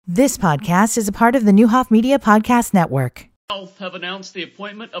This podcast is a part of the Newhoff Media Podcast Network. Health have announced the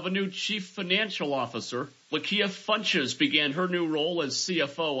appointment of a new chief financial officer. Lakia Funches began her new role as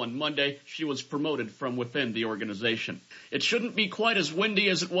CFO on Monday. She was promoted from within the organization. It shouldn't be quite as windy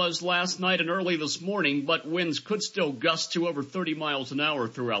as it was last night and early this morning, but winds could still gust to over 30 miles an hour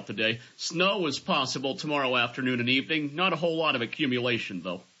throughout the day. Snow is possible tomorrow afternoon and evening. Not a whole lot of accumulation,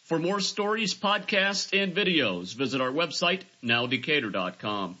 though. For more stories, podcasts, and videos, visit our website,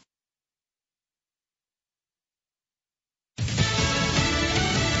 nowdecatur.com.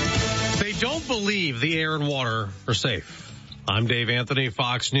 They don't believe the air and water are safe. I'm Dave Anthony,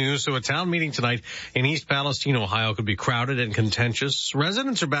 Fox News. So a town meeting tonight in East Palestine, Ohio could be crowded and contentious.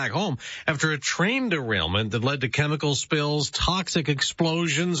 Residents are back home after a train derailment that led to chemical spills, toxic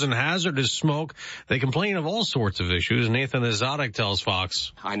explosions, and hazardous smoke. They complain of all sorts of issues. Nathan Azadik tells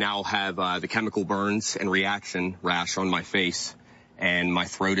Fox. I now have the chemical burns and reaction rash on my face, and my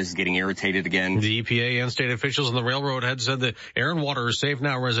throat is getting irritated again. The EPA and state officials on the railroad had said that air and water are safe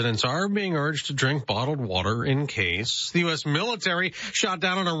now. Residents are being urged to drink bottled water in case. The U.S. military shot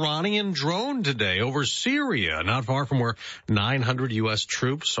down an Iranian drone today over Syria, not far from where 900 U.S.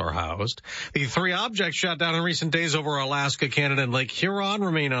 troops are housed. The three objects shot down in recent days over Alaska, Canada, and Lake Huron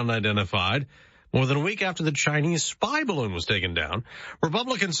remain unidentified. More than a week after the Chinese spy balloon was taken down,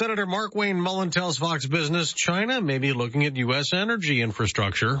 Republican Senator Mark Wayne Mullen tells Fox Business China may be looking at U.S. energy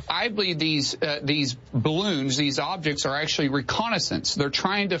infrastructure. I believe these balloons, these objects are actually reconnaissance. They're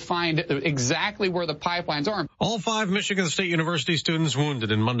trying to find exactly where the pipelines are. All 5 Michigan State University students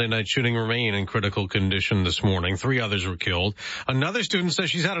wounded in Monday night shooting remain in critical condition this morning. 3 others were killed. Another student says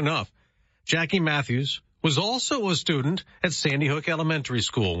she's had enough. Jackie Matthews was also a student at Sandy Hook Elementary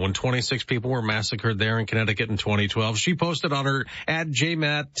School when 26 people were massacred there in Connecticut in 2012. She posted on her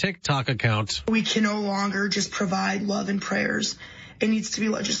 @JMat TikTok account. We can no longer just provide love and prayers. It needs to be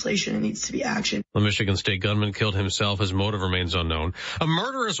legislation. It needs to be action. The Michigan State gunman killed himself. His motive remains unknown. A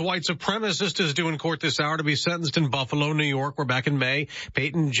murderous white supremacist is due in court this hour to be sentenced in Buffalo, New York, where back in May,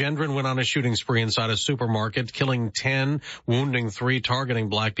 Peyton Gendron went on a shooting spree inside a supermarket, killing 10, wounding 3, targeting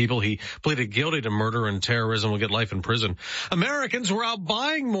black people. He pleaded guilty to murder and terrorism, will get life in prison. Americans were out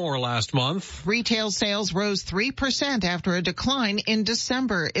buying more last month. Retail sales rose 3% after a decline in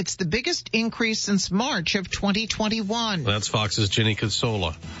December. It's the biggest increase since March of 2021. That's Fox's Ginny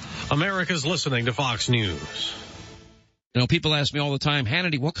Consola. America's listening to Fox News. You know, people ask me all the time,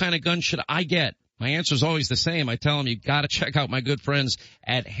 Hannity, what kind of gun should I get? My answer is always the same. I tell them you got to check out my good friends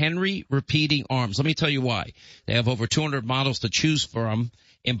at Henry Repeating Arms. Let me tell you why. They have over 200 models to choose from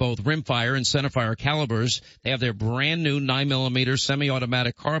in both rimfire and centerfire calibers. They have their brand new 9mm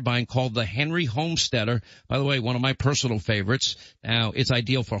semi-automatic carbine called the Henry Homesteader. By the way, one of my personal favorites. Now, it's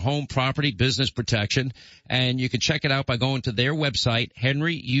ideal for home, property, business protection. And you can check it out by going to their website,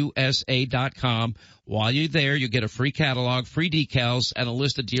 henryusa.com. While you're there, you get a free catalog, free decals, and a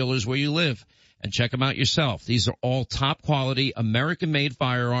list of dealers where you live. And check them out yourself. These are all top quality American-made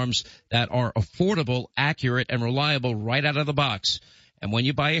firearms that are affordable, accurate, and reliable right out of the box. And when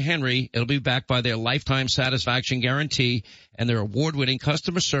you buy a Henry, it'll be backed by their lifetime satisfaction guarantee and their award-winning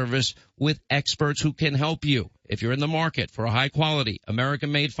customer service with experts who can help you. If you're in the market for a high-quality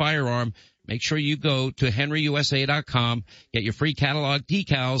American-made firearm, make sure you go to henryusa.com, get your free catalog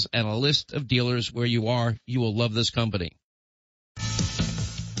decals and a list of dealers where you are. You will love this company.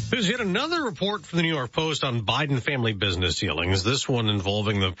 There's yet another report from the New York Post on Biden family business dealings, this one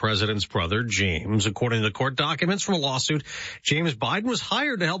involving the president's brother, James. According to court documents from a lawsuit, James Biden was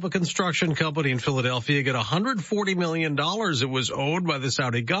hired to help a construction company in Philadelphia get $140 million it was owed by the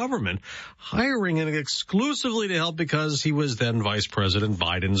Saudi government, hiring him exclusively to help because he was then Vice President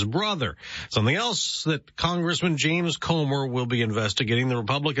Biden's brother. Something else that Congressman James Comer will be investigating. The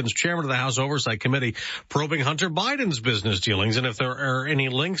Republicans' chairman of the House Oversight Committee probing Hunter Biden's business dealings, and if there are any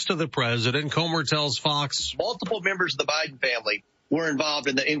links to the president. Comer tells Fox. Multiple members of the Biden family were involved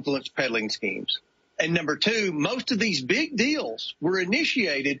in the influence peddling schemes. And number 2, most of these big deals were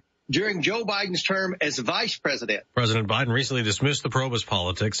initiated during Joe Biden's term as vice president. President Biden recently dismissed the probe as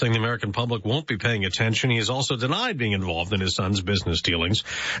politics, saying the American public won't be paying attention. He has also denied being involved in his son's business dealings.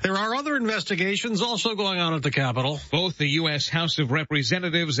 There are other investigations also going on at the Capitol. Both the U.S. House of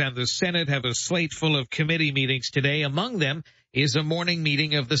Representatives and the Senate have a slate full of committee meetings today. Among them is a morning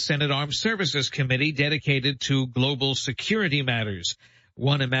meeting of the Senate Armed Services Committee dedicated to global security matters.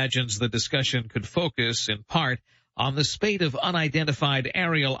 One imagines the discussion could focus, in part, on the spate of unidentified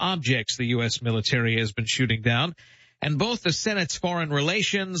aerial objects the U.S. military has been shooting down. And both the Senate's Foreign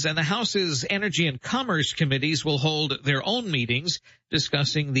Relations and the House's Energy and Commerce committees will hold their own meetings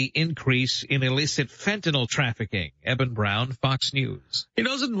discussing the increase in illicit fentanyl trafficking. Eben Brown, Fox News. He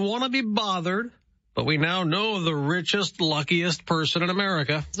doesn't want to be bothered, but we now know the richest, luckiest person in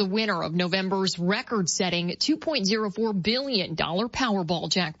America. The winner of November's record-setting $2.04 billion Powerball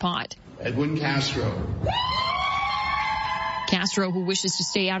jackpot. Edwin Castro. Castro, who wishes to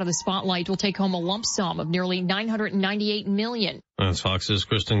stay out of the spotlight, will take home a lump sum of nearly $998 million. That's Fox's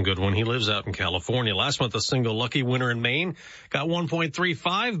Kristen Goodwin. He lives out in California. Last month, a single lucky winner in Maine got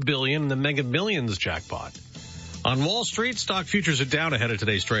 $1.35 billion in the Mega Millions jackpot. On Wall Street, stock futures are down ahead of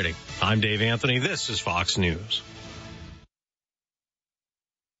today's trading. I'm Dave Anthony. This is Fox News.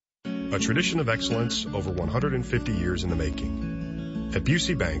 A tradition of excellence over 150 years in the making. At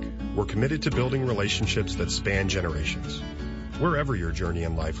Busey Bank, we're committed to building relationships that span generations. Wherever your journey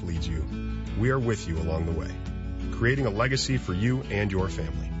in life leads you, we are with you along the way, creating a legacy for you and your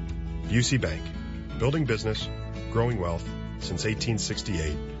family. Busey Bank, building business, growing wealth since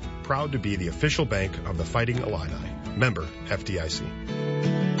 1868, proud to be the official bank of the Fighting Illini. Member FDIC.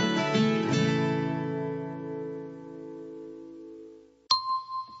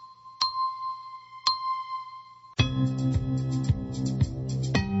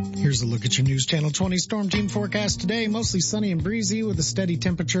 Here's a look at your News Channel 20 Storm Team forecast today. Mostly sunny and breezy with a steady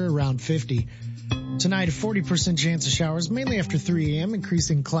temperature around 50. Tonight, a 40% chance of showers, mainly after 3 a.m.,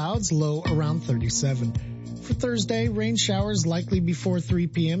 increasing clouds, low around 37. For Thursday, rain showers likely before 3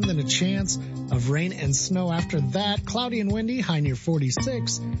 p.m., then a chance of rain and snow after that. Cloudy and windy, high near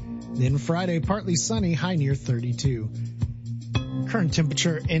 46. Then Friday, partly sunny, high near 32. Current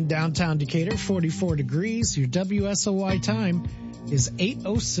temperature in downtown Decatur, 44 degrees. Your WSOY time is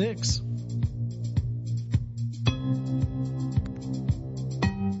 8:06.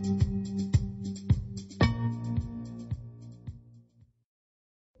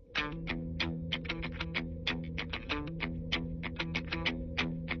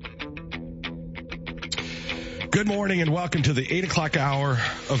 Good morning and welcome to the 8 o'clock hour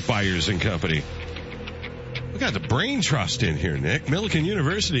of Byers and Company. We got the Brain Trust in here, Nick. Millikan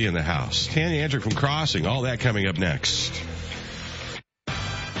University in the house. Tanya Andrew from Crossing. All that coming up next.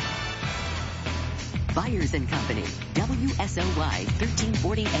 Byers and Company, WSOY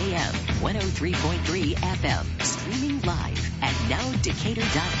 1340 AM, 103.3 FM, streaming live at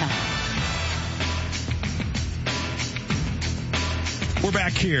nowdecatur.com. We're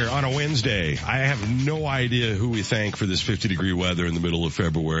back here on a Wednesday. I have no idea who we thank for this 50-degree weather in the middle of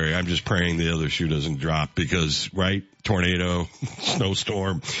February. I'm just praying the other shoe doesn't drop because, right, tornado,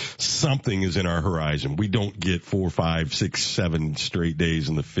 snowstorm, something is in our horizon. We don't get 4, 5, 6, 7 straight days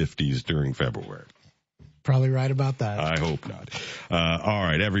in the 50s during February. Probably right about that. I hope not. All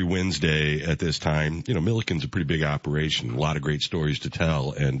right. Every Wednesday at this time, Millikan's a pretty big operation, a lot of great stories to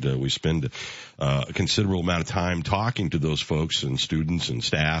tell. And, we spend a considerable amount of time talking to those folks and students and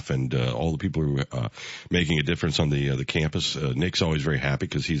staff and, all the people who are, making a difference on the campus. Nick's always very happy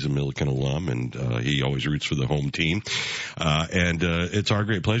because he's a Millikan alum and, he always roots for the home team. It's our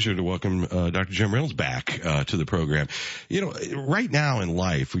great pleasure to welcome, Dr. Jim Reynolds back, to the program. Right now in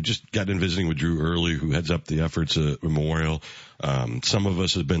life, we just got in visiting with Drew Early, who heads up the efforts at Memorial. Some of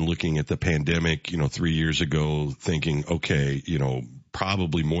us have been looking at the pandemic, 3 years ago thinking, okay,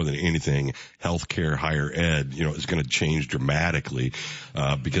 probably more than anything, healthcare, higher ed, is going to change dramatically,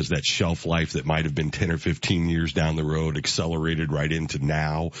 because that shelf life that might have been 10 or 15 years down the road accelerated right into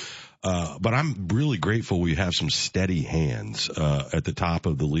now. But I'm really grateful we have some steady hands, at the top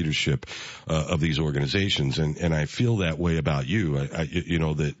of the leadership, of these organizations. And I feel that way about you.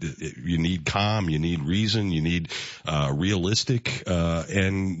 That you need calm, you need reason, you need, realistic,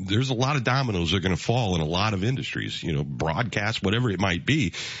 and there's a lot of dominoes that are going to fall in a lot of industries, broadcast, whatever it might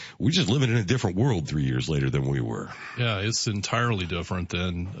be. We're just living in a different world 3 years later than we were. Yeah, it's entirely different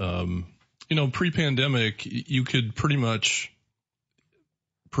than, pre-pandemic, you could pretty much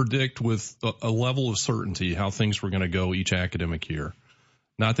predict with a level of certainty how things were going to go each academic year.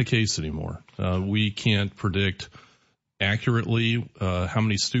 Not the case anymore. We can't predict accurately how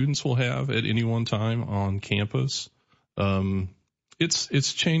many students we'll have at any one time on campus.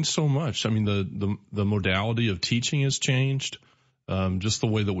 It's changed so much. I mean, the modality of teaching has changed. Just the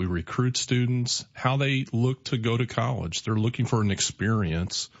way that we recruit students, how they look to go to college. They're looking for an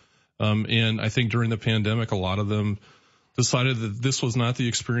experience. And I think during the pandemic, a lot of them decided that this was not the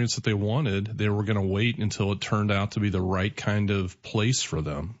experience that they wanted. They were going to wait until it turned out to be the right kind of place for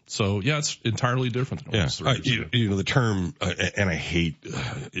them. So yeah, it's entirely different than what the term, and I hate,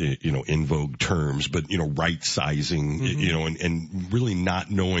 in vogue terms, but, right sizing, and really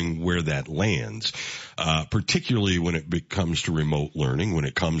not knowing where that lands, particularly when it comes to remote learning, when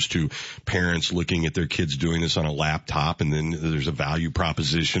it comes to parents looking at their kids doing this on a laptop, and then there's a value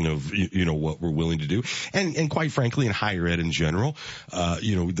proposition of, what we're willing to do. And quite frankly, in higher ed in general,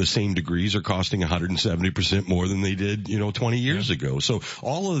 the same degrees are costing 170% more than they did, 20 years ago. So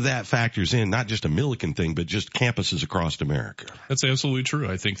all of that factors in, not just a Millikin thing, but just campuses across America. That's absolutely true.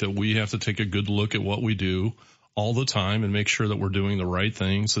 I think that we have to take a good look at what we do all the time and make sure that we're doing the right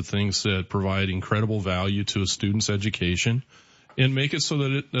things, the things that provide incredible value to a student's education, and make it so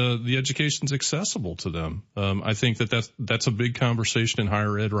that the education's accessible to them. I think that's a big conversation in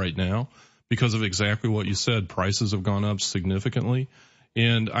higher ed right now because of exactly what you said. Prices have gone up significantly.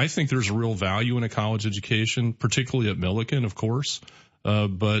 And I think there's real value in a college education, particularly at Millikin, of course. I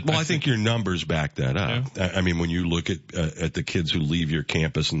think your numbers back that up. Yeah. I mean, when you look at the kids who leave your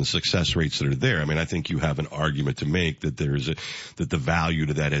campus and the success rates that are there, I think you have an argument to make that that the value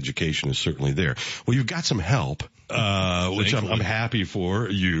to that education is certainly there. Well, you've got some help, which I'm happy for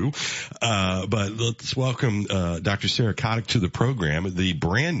you. But let's welcome, Dr. Sarah Kotick to the program, the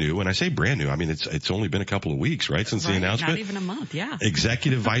brand new, and I say brand new, it's only been a couple of weeks, right? Since the announcement. Not even a month. Yeah.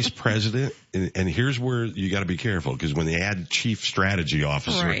 Executive Vice President. And here's where you got to be careful, because when they add Chief Strategy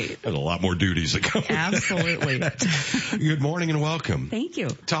Officer, there's a lot more duties that come. Absolutely. Good morning and welcome. Thank you.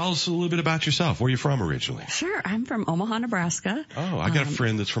 Tell us a little bit about yourself. Where are you from originally? Sure. I'm from Omaha, Nebraska. Oh, I got a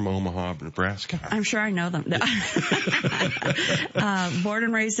friend that's from Omaha, Nebraska. I'm sure I know them. Born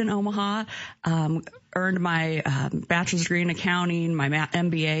and raised in Omaha. Earned my bachelor's degree in accounting, my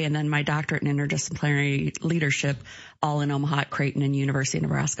MBA, and then my doctorate in interdisciplinary leadership, all in Omaha at Creighton and University of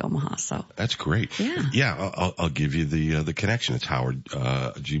Nebraska, Omaha. So that's great. Yeah. I'll give you the connection. It's Howard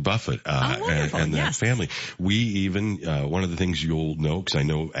G. Buffett and that family. We even one of the things you'll know, because I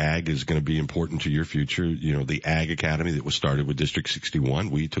know ag is going to be important to your future. The Ag Academy that was started with District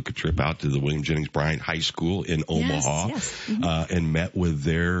 61. We took a trip out to the William Jennings Bryan High School in Omaha and met with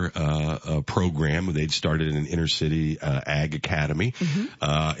their program. They'd started an inner city ag academy,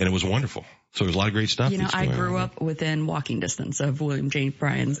 and it was wonderful. So there's a lot of great stuff. I grew up within walking distance of William Jennings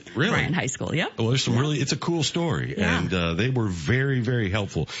Bryan High School. Yep. Well, there's some it's a cool story, and they were very, very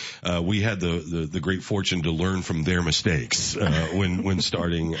helpful. We had the great fortune to learn from their mistakes when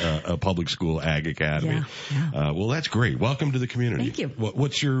starting a public school ag academy. Well, that's great. Welcome to the community. Thank you.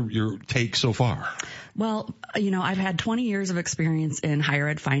 What's your take so far? Well, I've had 20 years of experience in higher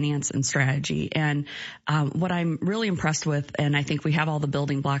ed finance and strategy. And what I'm really impressed with, and I think we have all the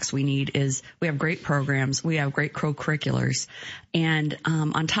building blocks we need, is we have great programs. We have great co-curriculars. And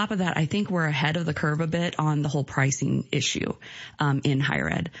on top of that, I think we're ahead of the curve a bit on the whole pricing issue in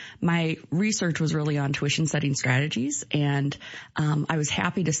higher ed. My research was really on tuition setting strategies. And I was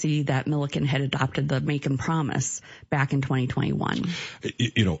happy to see that Millikin had adopted the Make and Promise back in 2021.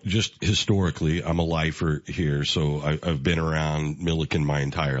 Just historically, I'm a lifer here, so I've been around Millikin my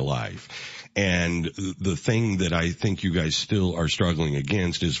entire life. And the thing that I think you guys still are struggling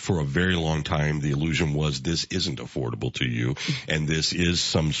against is, for a very long time, the illusion was this isn't affordable to you, and this is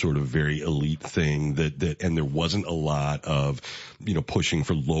some sort of very elite thing and there wasn't a lot of, pushing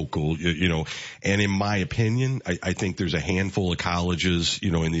for local, and in my opinion, I think there's a handful of colleges,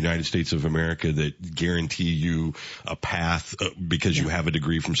 in the United States of America that guarantee you a path because you have a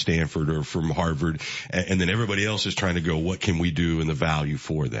degree from Stanford or from Harvard, and then everybody else is trying to go, what can we do, and the value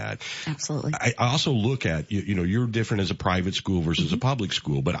for that. Absolutely. I also look at, you're different as a private school versus a public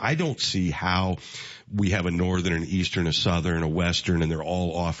school, but I don't see how we have a northern, an eastern, a southern, a western, and they're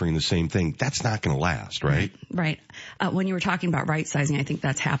all offering the same thing. That's not going to last, right? Right. When you were talking about right sizing, I think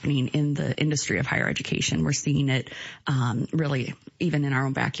that's happening in the industry of higher education. We're seeing it really even in our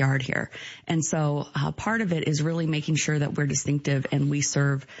own backyard here. And so part of it is really making sure that we're distinctive and we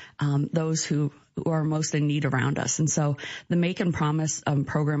serve those who are most in need around us. And so the Make and Promise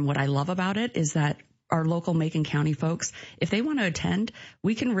program, what I love about it is that our local Macon County folks, if they want to attend,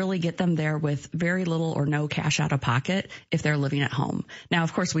 we can really get them there with very little or no cash out of pocket if they're living at home. Now,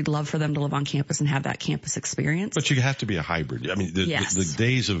 of course, we'd love for them to live on campus and have that campus experience. But you have to be a hybrid. The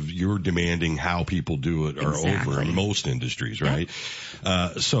days of you're demanding how people do it are over in most industries, right?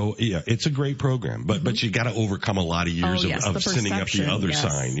 Yep. It's a great program, but you got to overcome a lot of years of sending up the other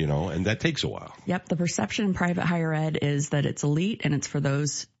sign, and that takes a while. Yep. The perception in private higher ed is that it's elite and it's for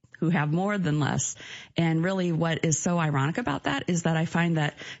those who have more than less. And really what is so ironic about that is that I find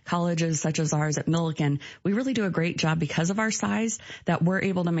that colleges such as ours at Millikan, we really do a great job because of our size that we're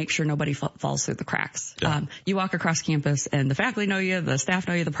able to make sure nobody falls through the cracks. Yeah. You walk across campus and the faculty know you, the staff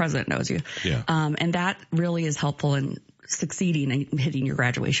know you, the president knows you. Yeah. And that really is helpful in succeeding and hitting your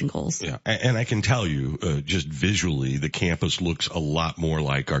graduation goals. Yeah. And I can tell you, just visually, the campus looks a lot more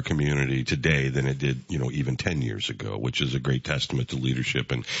like our community today than it did, even 10 years ago, which is a great testament to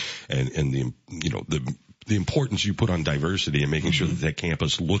leadership and the, the importance you put on diversity and making sure that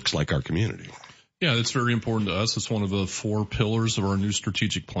campus looks like our community. Yeah, that's very important to us. It's one of the 4 pillars of our new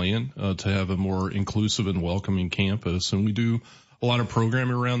strategic plan, to have a more inclusive and welcoming campus. And we do a lot of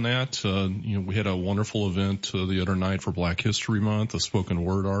programming around that. We had a wonderful event the other night for Black History Month, a spoken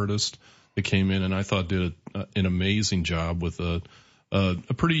word artist that came in and I thought did an amazing job with a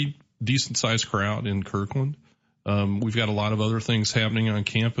pretty decent sized crowd in Kirkland. We've got a lot of other things happening on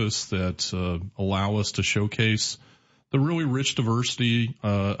campus that allow us to showcase the really rich diversity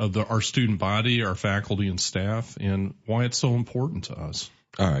of our student body, our faculty and staff, and why it's so important to us.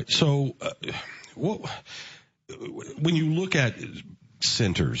 All right. So when you look at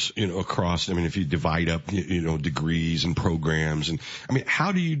centers, across, if you divide up, degrees and programs, and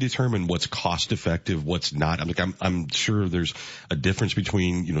how do you determine what's cost effective, what's not? I'm sure there's a difference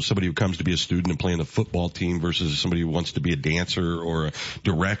between, somebody who comes to be a student and play on the football team versus somebody who wants to be a dancer or a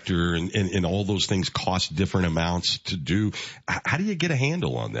director, and all those things cost different amounts to do. How do you get a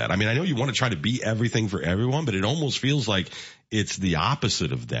handle on that? I know you want to try to be everything for everyone, but it almost feels like it's the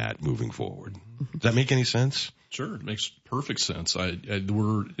opposite of that moving forward. Does that make any sense? Sure. It makes perfect sense.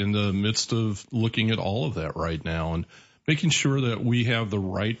 We're in the midst of looking at all of that right now and making sure that we have the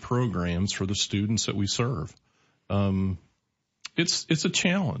right programs for the students that we serve. It's a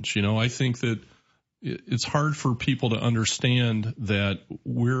challenge. I think that it's hard for people to understand that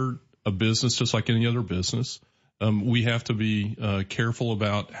we're a business just like any other business. We have to be careful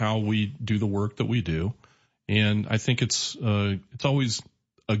about how we do the work that we do. And I think it's always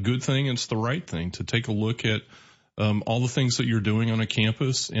a good thing. It's the right thing to take a look at all the things that you're doing on a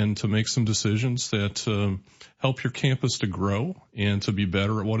campus and to make some decisions that help your campus to grow and to be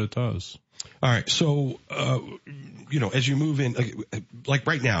better at what it does. All right. So, as you move in, like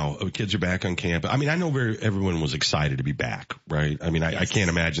right now, kids are back on campus. I know everyone was excited to be back, right? I can't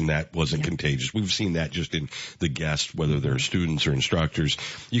imagine that wasn't contagious. We've seen that just in the guests, whether they're students or instructors.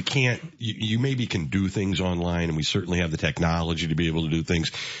 You maybe can do things online, and we certainly have the technology to be able to do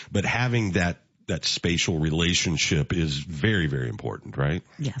things, but having that spatial relationship is very, very important, right?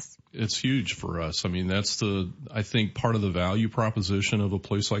 Yes. It's huge for us. That's I think part of the value proposition of a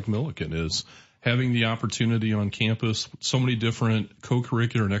place like Millikan is having the opportunity on campus, so many different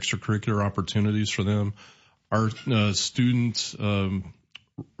co-curricular and extracurricular opportunities for them. Our students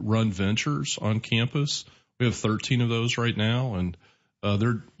run ventures on campus. We have 13 of those right now, and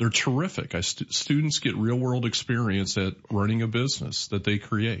they're terrific. Students get real world experience at running a business that they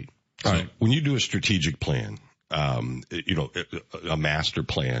create. All right. When you do a strategic plan, a master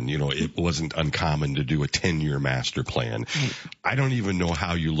plan, it wasn't uncommon to do a 10-year master plan. I don't even know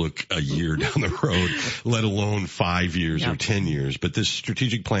how you look a year down the road, let alone 5 years or 10 years. But this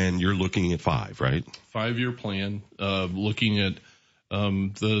strategic plan, you're looking at 5, right? 5-year plan, looking at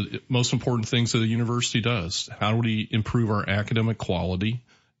the most important things that the university does. How do we improve our academic quality?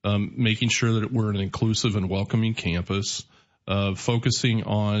 Making sure that we're an inclusive and welcoming campus, focusing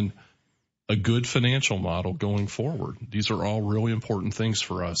on a good financial model going forward. These are all really important things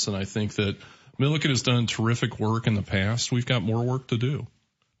for us. And I think that Millikan has done terrific work in the past. We've got more work to do.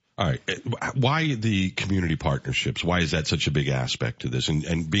 All right. Why the community partnerships? Why is that such a big aspect to this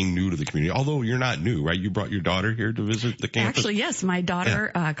and being new to the community? Although you're not new, right? You brought your daughter here to visit the campus? Actually, yes. My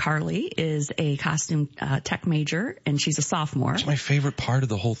daughter, Carly, is a costume tech major, and she's a sophomore. That's my favorite part of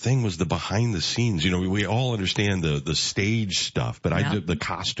the whole thing was the behind the scenes. We all understand the stage stuff, but I did the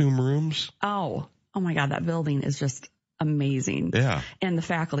costume rooms. Oh my God. That building is just amazing. Yeah. And the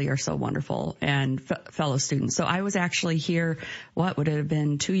faculty are so wonderful and fellow students. So I was actually here, what would it have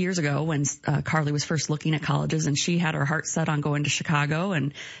been 2 years ago when Carly was first looking at colleges, and she had her heart set on going to Chicago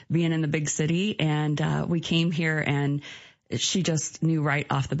and being in the big city. And we came here and she just knew right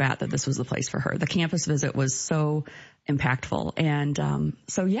off the bat that this was the place for her. The campus visit was so impactful. And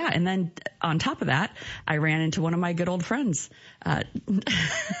and then on top of that, I ran into one of my good old friends,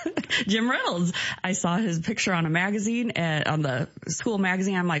 Jim Reynolds. I saw his picture on a magazine, on the school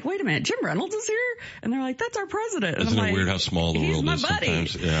magazine. I'm like, wait a minute, Jim Reynolds is here? And they're like, that's our president. Isn't it weird how small the world is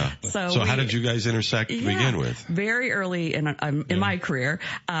sometimes? Yeah. So how did you guys intersect to begin with? Very early in my career,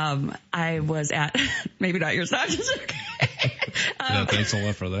 I was at, maybe not yours, not just Yeah, thanks a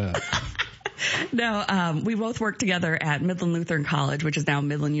lot for that. No, we both worked together at Midland Lutheran College, which is now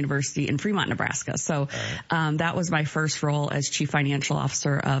Midland University in Fremont, Nebraska. So that was my first role as chief financial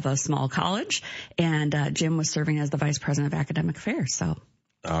officer of a small college. And Jim was serving as the vice president of academic affairs. So.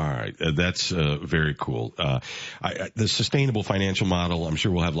 All right. That's very cool. The sustainable financial model, I'm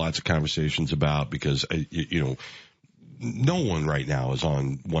sure we'll have lots of conversations about because, no one right now is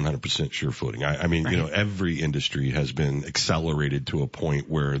on 100% sure footing. I mean, right. Every industry has been accelerated to a point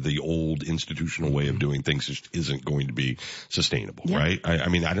where the old institutional way of doing things just isn't going to be sustainable, right?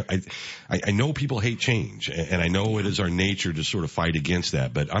 I know people hate change, and I know it is our nature to sort of fight against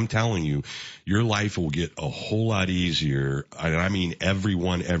that, but I'm telling you, your life will get a whole lot easier, and I mean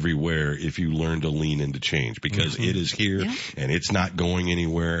everyone everywhere, if you learn to lean into change, because it is here, and it's not going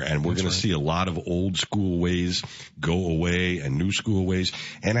anywhere, and we're going to see a lot of old school ways go away and new school ways,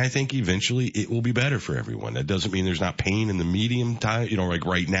 and I think eventually it will be better for everyone. That doesn't mean there's not pain in the medium time, like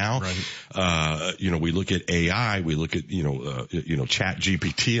right now. Right. We look at AI, we look at Chat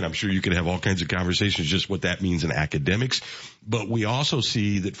GPT, and I'm sure you could have all kinds of conversations just what that means in academics. But we also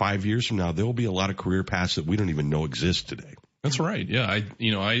see that 5 years from now there will be a lot of career paths that we don't even know exist today. That's right. Yeah,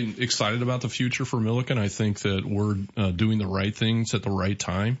 I'm excited about the future for Millikin. I think that we're doing the right things at the right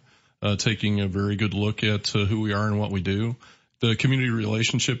time. Taking a very good look at who we are and what we do. The community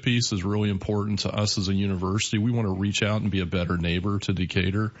relationship piece is really important to us as a university. We want to reach out and be a better neighbor to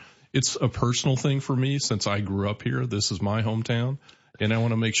Decatur. It's a personal thing for me since I grew up here. This is my hometown, and I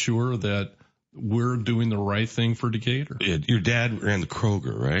want to make sure that we're doing the right thing for Decatur. Your dad ran the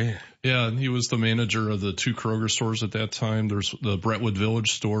Kroger, right? Yeah, and he was the manager of the 2 Kroger stores at that time. There's the Brentwood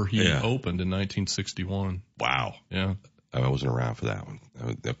Village store he opened in 1961. Wow. Yeah. I wasn't around for that one.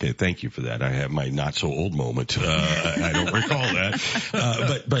 Okay, thank you for that. I have my not so old moment. I don't recall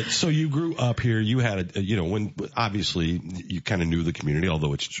that. But so you grew up here. You had when obviously you kind of knew the community,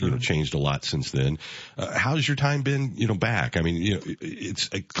 although it's changed a lot since then. How's your time been? Back. I mean, it's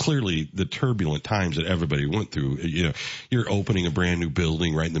clearly the turbulent times that everybody went through. You're opening a brand new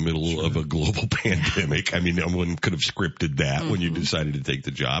building right in the middle of a global pandemic. I mean, no one could have scripted that when you decided to take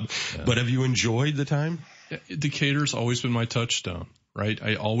the job. Yeah. But have you enjoyed the time? Decatur's always been my touchstone, right?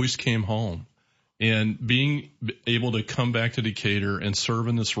 I always came home, and being able to come back to Decatur and serve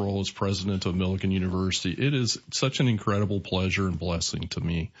in this role as president of Millikin University, it is such an incredible pleasure and blessing to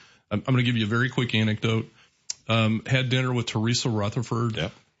me. I'm going to give you a very quick anecdote. Had dinner with Teresa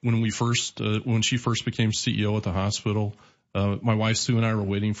Rutherford when she first became CEO at the hospital. My wife Sue and I were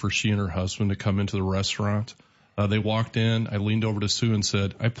waiting for she and her husband to come into the restaurant. They walked in. I leaned over to Sue and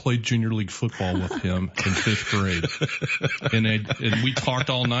said, I played junior league football with him in 5th grade. And we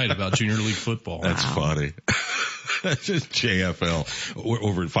talked all night about junior league football. That's funny. That's just JFL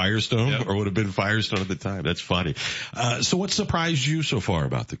over at Firestone, or would have been Firestone at the time. That's funny. So what surprised you so far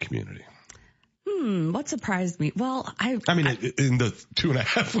about the community? What surprised me? Well, in the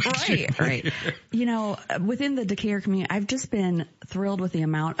 2.5 weeks. Right. Within the Decatur community, I've just been thrilled with the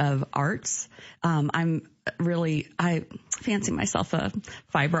amount of arts. I fancy myself a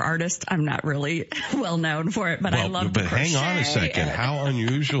fiber artist. I'm not really well known for it, but I love the crochet. Hang on a second. How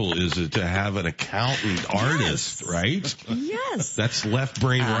unusual is it to have an accountant artist, right? Yes. That's left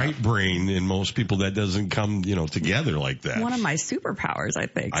brain, right brain. In most people, that doesn't come, together like that. One of my superpowers, I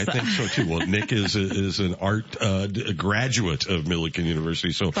think. I think so too. Well, Nick is an art graduate of Millikin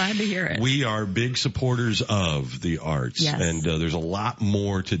University. So glad to hear it. We are big supporters of the arts. Yes. And there's a lot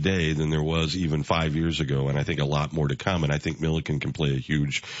more today than there was even 5 years ago. And I think a lot more to come. And I think Millikin can play a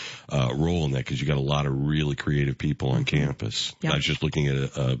huge role in that because you got a lot of really creative people on campus. Yep. I was just looking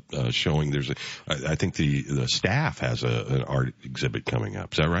at a showing. I think the staff has an art exhibit coming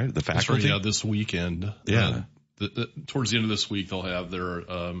up. Is that right? The faculty? That's right, this weekend. Yeah. Towards the end of this week, they'll have their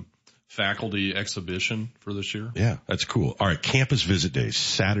faculty exhibition for this year. Yeah, that's cool. All right, Campus Visit Days,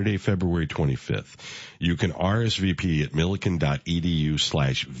 Saturday, February 25th. You can RSVP at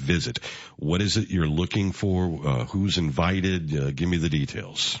millikin.edu/visit. What is it you're looking for? Who's invited? Give me the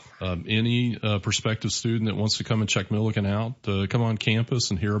details. Any prospective student that wants to come and check Millikin out, come on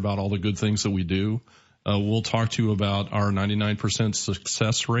campus and hear about all the good things that we do. We'll talk to you about our 99%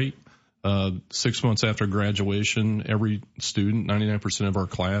 success rate. 6 months after graduation, every student, 99% of our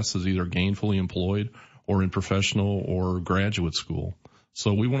class is either gainfully employed or in professional or graduate school.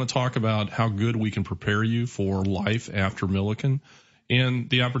 So we want to talk about how good we can prepare you for life after Millikin. and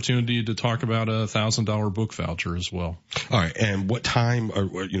the opportunity to talk about a $1,000 book voucher as well. All right. And what time, or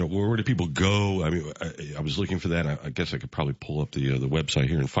where do people go? I mean, I was looking for that. I guess I could probably pull up the website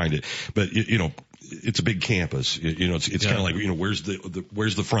here and find it. But, it's a big campus. It's kind of like, where's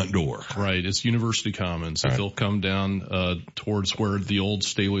the front door? Right. It's University Commons. If you'll come down, towards where the old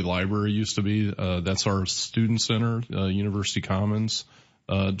Staley Library used to be, that's our student center, University Commons.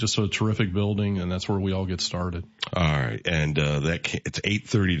 Just a terrific building, and that's where we all get started. All right. And, it's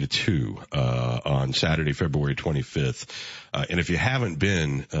 8:30 to 2, on Saturday, February 25th. And if you haven't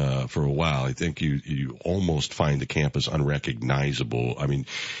been, for a while, I think you almost find the campus unrecognizable. I mean,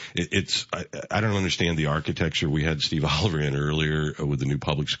 I don't understand the architecture. We had Steve Oliver in earlier with the new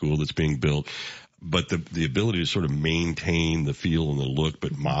public school that's being built. But the ability to sort of maintain the feel and the look,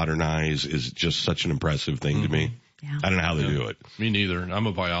 but modernize is just such an impressive thing to me. Yeah. I don't know how they do it. Me neither. I'm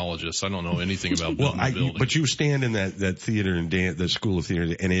a biologist. I don't know anything about building. But you stand in that theater and that school of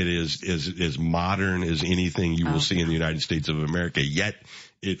theater, and it is as modern as anything you will see in the United States of America. Yet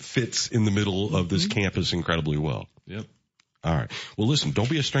it fits in the middle of this campus incredibly well. Yep. All right. Well, listen, don't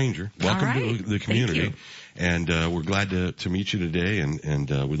be a stranger. Welcome to the community. And we're glad to meet you today, and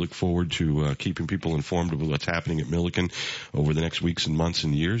we look forward to keeping people informed of what's happening at Millikin over the next weeks and months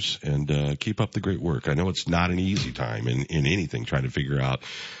and years, and keep up the great work. I know it's not an easy time in anything trying to figure out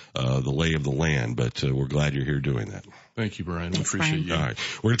the lay of the land, but we're glad you're here doing that. Thank you, Brian. We appreciate you. All right.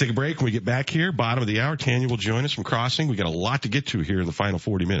 We're going to take a break. When we get back here, bottom of the hour, Tanya will join us from Crossing. We got a lot to get to here in the final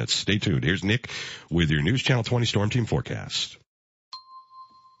 40 minutes. Stay tuned. Here's Nick with your News Channel 20 Storm Team forecast.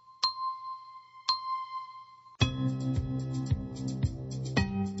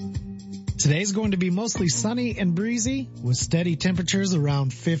 Today's going to be mostly sunny and breezy with steady temperatures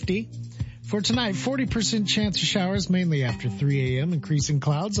around 50. For tonight, 40% chance of showers mainly after 3 a.m., increasing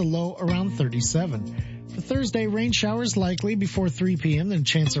clouds, a low around 37. For Thursday, rain showers likely before 3 p.m., then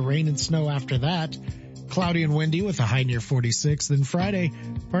chance of rain and snow after that. Cloudy and windy with a high near 46. Then Friday,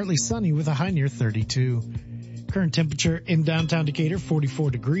 partly sunny with a high near 32. Current temperature in downtown Decatur,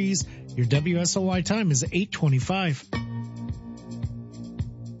 44 degrees. Your WSOY time is 8:25.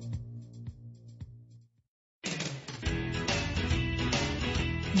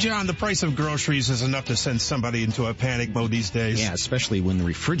 John, the price of groceries is enough to send somebody into a panic mode these days. Yeah, especially when the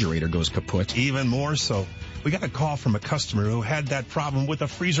refrigerator goes kaput. Even more so. We got a call from a customer who had that problem with a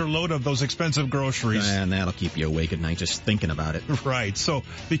freezer load of those expensive groceries. And that'll keep you awake at night just thinking about it. Right. So,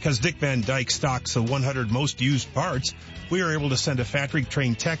 because Dick Van Dyke stocks the 100 most used parts, we were able to send a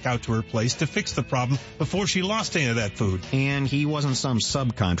factory-trained tech out to her place to fix the problem before she lost any of that food. And he wasn't some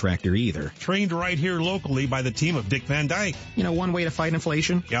subcontractor either. Trained right here locally by the team of Dick Van Dyke. You know, one way to fight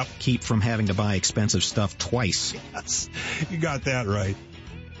inflation? Yep. Keep from having to buy expensive stuff twice. Yes, you got that right.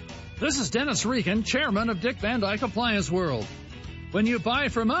 This is Dennis Regan, chairman of Dick Van Dyke Appliance World. When you buy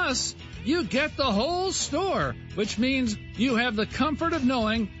from us, you get the whole store, which means you have the comfort of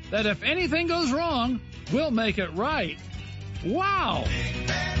knowing that if anything goes wrong, we'll make it right. Wow! Dick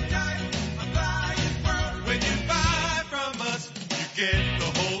Van Dyke Appliance World. When you buy from us, you get the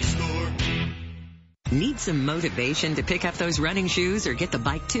whole store. Need some motivation to pick up those running shoes or get the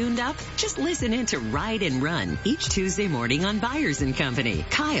bike tuned up? Just listen in to Ride and Run each Tuesday morning on Byers & Company.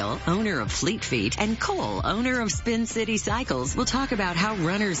 Kyle, owner of Fleet Feet, and Cole, owner of Spin City Cycles, will talk about how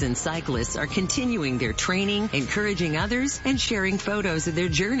runners and cyclists are continuing their training, encouraging others, and sharing photos of their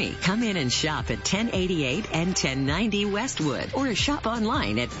journey. Come in and shop at 1088 and 1090 Westwood, or shop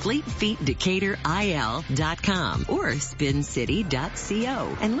online at FleetFeetDecaturIL.com or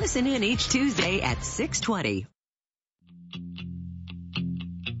SpinCity.co, and listen in each Tuesday at 6:20.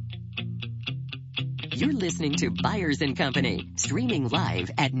 You're listening to Byers & Company, streaming live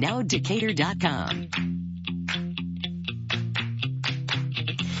at NowDecatur.com.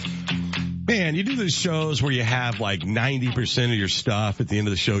 Man, you do these shows where you have like 90% of your stuff at the end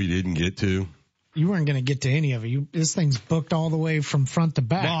of the show you didn't get to. You weren't going to get to any of it. This thing's booked all the way from front to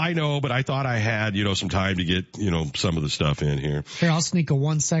back. Well, I know, but I thought I had, some time to get, some of the stuff in here. Here, I'll sneak a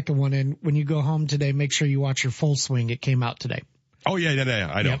 1-second one in. When you go home today, make sure you watch your Full Swing. It came out today. Oh, yeah,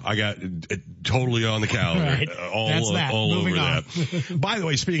 I know. Yep. I got it totally on the calendar. Right. All Moving over on. that. By the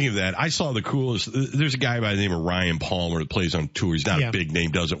way, speaking of that, I saw the coolest. There's a guy by the name of Ryan Palmer that plays on tour. He's not a big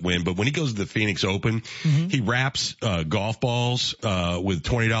name, doesn't win, but when he goes to the Phoenix Open, he wraps golf balls with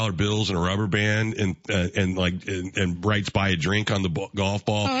 $20 bills and a rubber band and writes "buy a drink" on the golf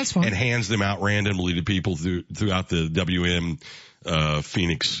ball. Oh, that's fun. And hands them out randomly to people throughout the WM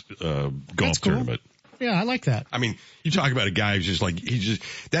Phoenix golf tournament. Yeah, I like that. I mean, you talk about a guy who's just like,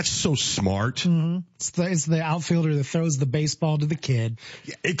 that's so smart. Mm-hmm. It's the outfielder that throws the baseball to the kid.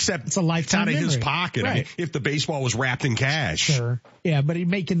 Yeah, except it's a lifetime out of memory. his pocket. Right. I mean, if the baseball was wrapped in cash. Sure. Yeah, but he's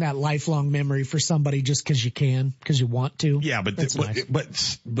making that lifelong memory for somebody just because you want to. Yeah, but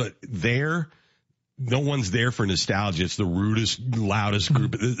nice. but there, no one's there for nostalgia. It's the rudest, loudest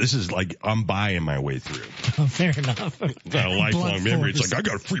group. This is like, I'm buying my way through. Oh, fair enough. It's not a lifelong memory. It's like, I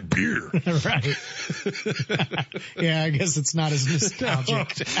got a free beer. Right. Yeah, I guess it's not as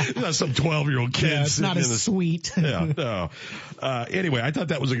nostalgic. It's not some 12-year-old kid. Yeah, it's not as sweet. Yeah, no. Anyway, I thought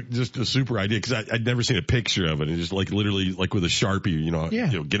that was just a super idea because I'd never seen a picture of it. It's just like literally like with a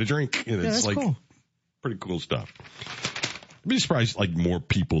Sharpie, get a drink. And it's that's like cool. Pretty cool stuff. I'd be surprised like more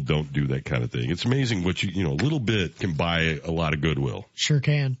people don't do that kind of thing. It's amazing what a little bit can buy a lot of goodwill. Sure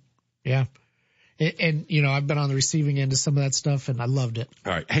can. Yeah. And I've been on the receiving end of some of that stuff and I loved it.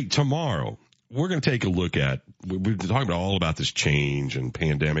 All right. Hey, tomorrow we're going to take a look at, we've been talking all about this change and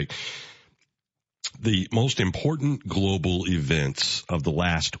pandemic, the most important global events of the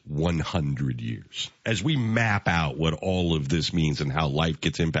last 100 years. As we map out what all of this means and how life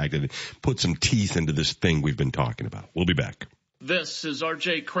gets impacted, put some teeth into this thing we've been talking about. We'll be back. This is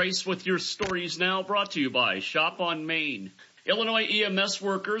RJ Crace with your stories now, brought to you by Shop on Main. Illinois EMS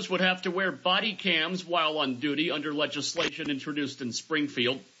workers would have to wear body cams while on duty under legislation introduced in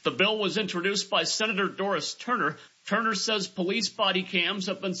Springfield. The bill was introduced by Senator Doris Turner. Turner says police body cams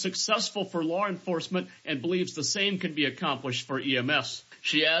have been successful for law enforcement and believes the same can be accomplished for EMS.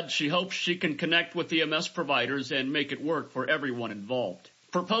 She adds she hopes she can connect with EMS providers and make it work for everyone involved.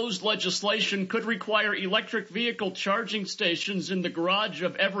 Proposed legislation could require electric vehicle charging stations in the garage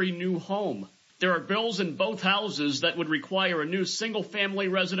of every new home. There are bills in both houses that would require a new single-family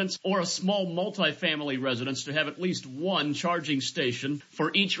residence or a small multi-family residence to have at least one charging station for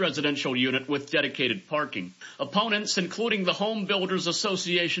each residential unit with dedicated parking. Opponents, including the Home Builders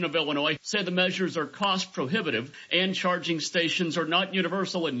Association of Illinois, say the measures are cost prohibitive and charging stations are not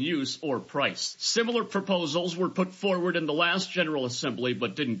universal in use or price. Similar proposals were put forward in the last General Assembly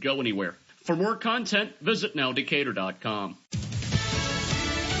but didn't go anywhere. For more content, visit nowdecatur.com.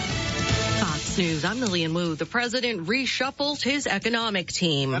 News. I'm Lillian Wu. The president reshuffles his economic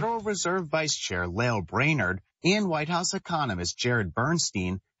team. Federal Reserve Vice Chair Lael Brainerd and White House economist Jared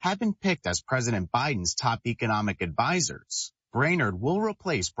Bernstein have been picked as President Biden's top economic advisors. Brainerd will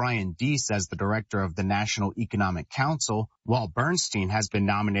replace Brian Deese as the director of the National Economic Council, while Bernstein has been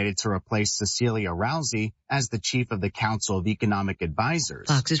nominated to replace Cecilia Rousey as the chief of the Council of Economic Advisors.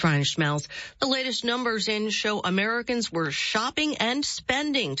 Fox's Ryan Schmelz. The latest numbers in show Americans were shopping and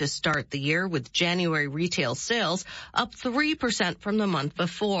spending to start the year, with January retail sales up 3% from the month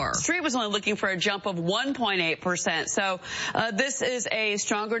before. Street was only looking for a jump of 1.8%. So this is a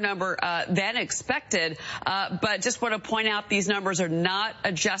stronger number than expected. But just want to point out these numbers are not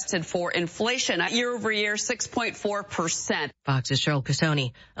adjusted for inflation. Year over year, 6.4%. Fox's Cheryl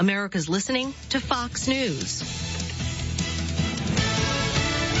Casoni. America's listening to Fox News.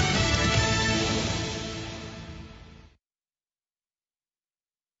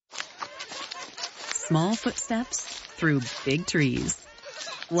 Small footsteps through big trees.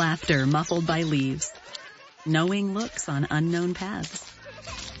 Laughter muffled by leaves. Knowing looks on unknown paths.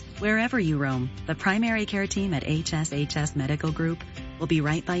 Wherever you roam, the primary care team at HSHS Medical Group will be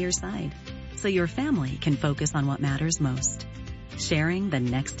right by your side, so your family can focus on what matters most, sharing the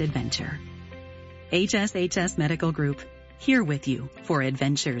next adventure. HSHS Medical Group, here with you for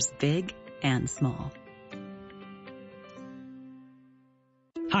adventures big and small.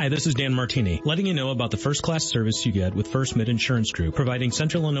 Hi, this is Dan Martini, letting you know about the first-class service you get with First Mid Insurance Group, providing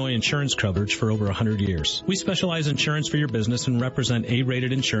Central Illinois insurance coverage for over 100 years. We specialize in insurance for your business and represent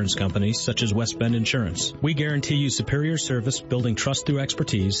A-rated insurance companies such as West Bend Insurance. We guarantee you superior service, building trust through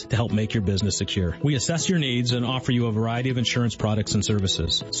expertise to help make your business secure. We assess your needs and offer you a variety of insurance products and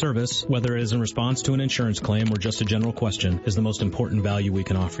services. Service, whether it is in response to an insurance claim or just a general question, is the most important value we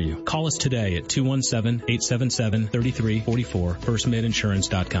can offer you. Call us today at 217-877-3344,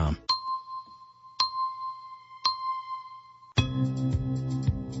 firstmidinsurance.com. Felt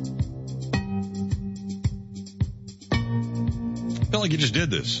like you just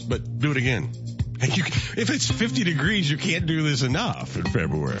did this, but do it again. If it's 50 degrees, you can't do this enough in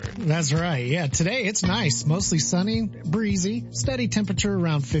February. That's right. Yeah, today it's nice. Mostly sunny, breezy, steady temperature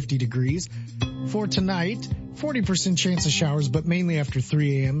around 50 degrees. For tonight, 40% chance of showers, but mainly after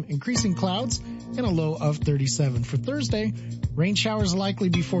 3 a.m. Increasing clouds and a low of 37. For Thursday, rain showers likely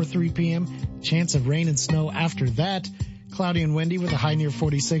before 3 p.m. Chance of rain and snow after that. Cloudy and windy with a high near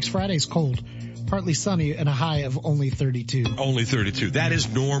 46. Friday's cold. partly sunny and a high of only 32. Only 32. That is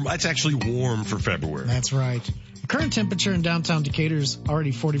normal. That's actually warm for February. That's right. Current temperature in downtown Decatur is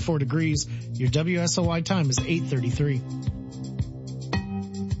already 44 degrees. Your WSOY time is 8:33.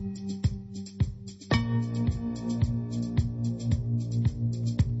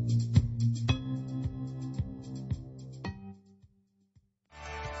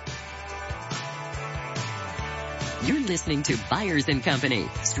 You're listening to Byers & Company,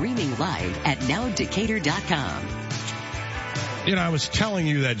 streaming live at nowdecatur.com. You know, I was telling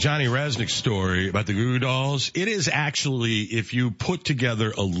you that Johnny Resnick story about the Goo Goo Dolls. It is actually, if you put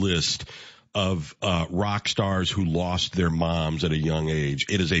together a list of rock stars who lost their moms at a young age,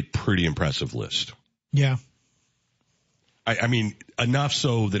 it is a pretty impressive list. Yeah. I mean, enough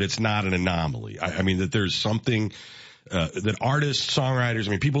so that it's not an anomaly. I mean, that there's something that artists, songwriters, I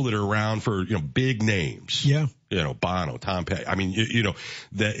mean, people that are around for, big names. Yeah. Bono, Tom Petty. I mean,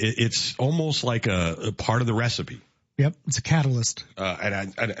 that it's almost like a part of the recipe. Yep. It's a catalyst.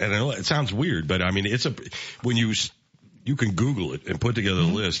 And I know it sounds weird, but I mean, when you can Google it and put together a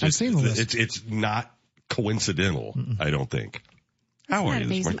list. I've seen the list. It's not coincidental, I don't think. How are you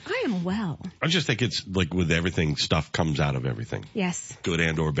this morning? I am well. I just think it's like with everything, stuff comes out of everything. Yes. Good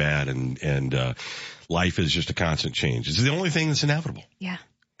and or bad, and life is just a constant change. It's the only thing that's inevitable. Yeah.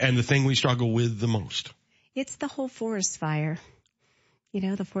 And the thing we struggle with the most. It's the whole forest fire.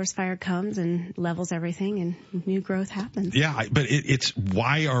 The forest fire comes and levels everything and new growth happens. Yeah, but it's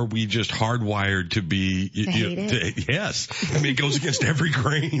why are we just hardwired to be, yes. I mean, it goes against every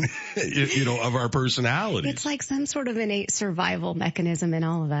grain, of our personality. It's like some sort of innate survival mechanism in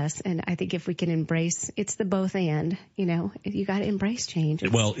all of us. And I think if we can embrace, it's the both and, you got to embrace change.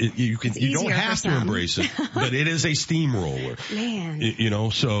 You don't have to embrace it, but it is a steamroller.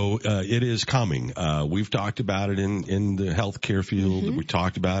 Man. So it is coming. We've talked about it in the healthcare field. Mm-hmm. We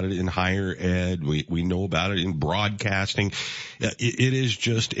talked about it in higher ed. We know about it in broadcasting. It is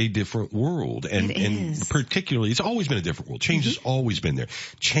just a different world. And particularly, it's always been a different world. Change has always been there.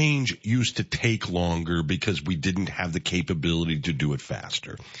 Change used to take longer because we didn't have the capability to do it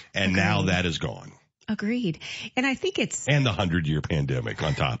faster. And now that is gone. Agreed. And I think and the 100-year pandemic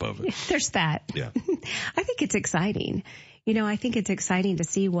on top of it. There's that. Yeah. I think it's exciting. I think it's exciting to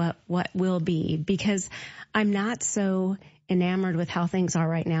see what will be, because I'm not so enamored with how things are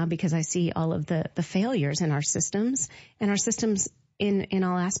right now, because I see all of the failures in our systems, and our systems in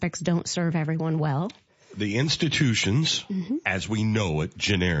all aspects don't serve everyone well. The institutions, as we know it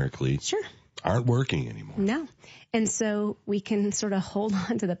generically, aren't working anymore. No. And so we can sort of hold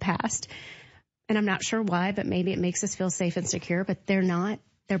on to the past, and I'm not sure why, but maybe it makes us feel safe and secure, but they're not.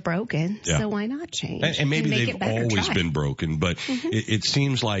 They're broken, so why not change? And maybe they've always been broken, but it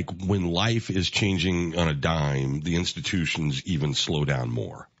seems like when life is changing on a dime, the institutions even slow down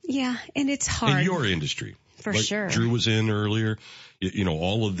more. Yeah, and it's hard. In your industry. For sure. Drew was in earlier.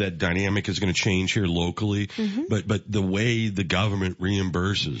 All of that dynamic is going to change here locally, but the way the government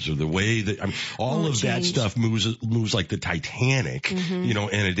reimburses, or the way that all of that stuff moves like the Titanic, in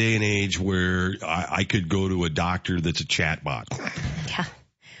a day and age where I could go to a doctor that's a chatbot. Yeah.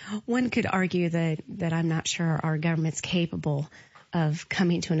 One could argue that I'm not sure our government's capable of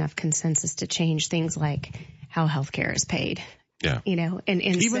coming to enough consensus to change things like how healthcare is paid. Yeah. And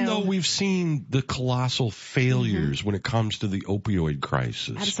even though we've seen the colossal failures when it comes to the opioid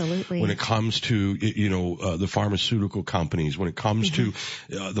crisis. Absolutely. When it comes to, the pharmaceutical companies, when it comes to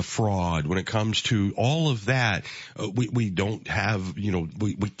the fraud, when it comes to all of that, we don't have,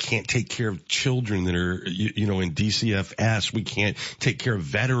 we can't take care of children that are, in DCFS. We can't take care of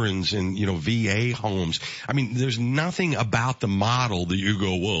veterans in, VA homes. I mean, there's nothing about the model that you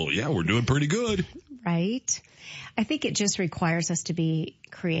go, well, yeah, we're doing pretty good. Right. I think it just requires us to be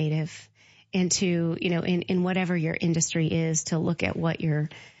creative and to, in whatever your industry is, to look at what your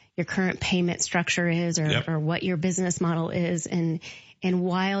current payment structure is, or what your business model is. And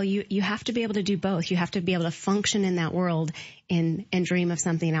while you have to be able to do both, you have to be able to function in that world and dream of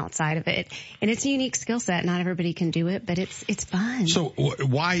something outside of it. And it's a unique skill set. Not everybody can do it, but it's fun. So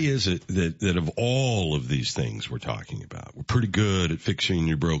why is it that of all of these things we're talking about, we're pretty good at fixing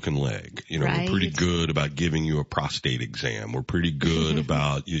your broken leg. We're pretty good about giving you a prostate exam. We're pretty good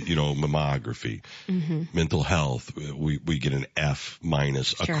about, mammography, mental health. We get an F-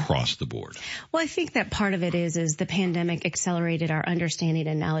 across the board. Well, I think that part of it is the pandemic accelerated our understanding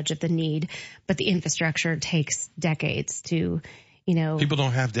and knowledge of the need, but the infrastructure takes decades to, People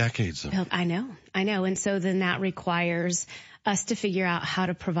don't have decades though. I know. And so then that requires us to figure out how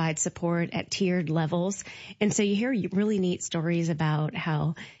to provide support at tiered levels. And so you hear really neat stories about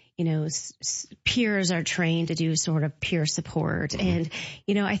how, peers are trained to do sort of peer support. And,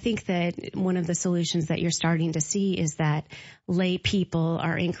 I think that one of the solutions that you're starting to see is that lay people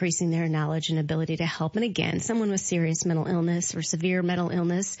are increasing their knowledge and ability to help. And again, someone with serious mental illness or severe mental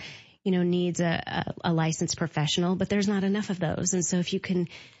illness, needs a licensed professional, but there's not enough of those. And so if you can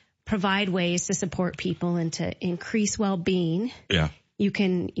provide ways to support people and to increase well-being, you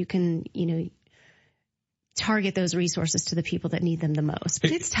can, target those resources to the people that need them the most.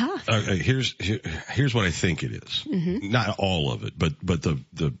 But it's tough. Here's what I think it is. Not all of it, but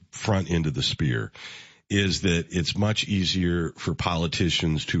the front end of the spear is that it's much easier for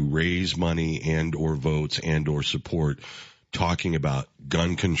politicians to raise money and or votes and or support talking about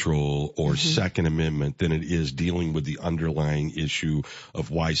gun control or Second Amendment than it is dealing with the underlying issue of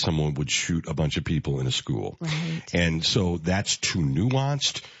why someone would shoot a bunch of people in a school. Right. And so that's too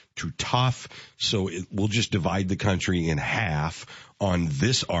nuanced, too tough. So we'll just divide the country in half on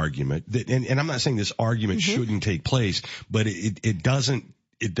this argument. And I'm not saying this argument shouldn't take place, but it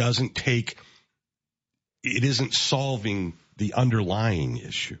isn't solving the underlying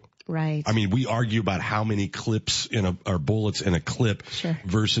issue. Right. I mean, we argue about how many clips or bullets in a clip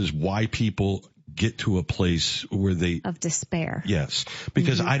versus why people get to a place where of despair. Yes.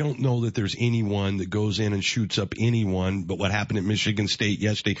 Because I don't know that there's anyone that goes in and shoots up anyone but what happened at Michigan State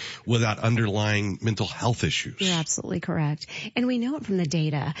yesterday without underlying mental health issues. You're absolutely correct. And we know it from the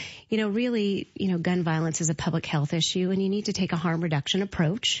data. Really, gun violence is a public health issue and you need to take a harm reduction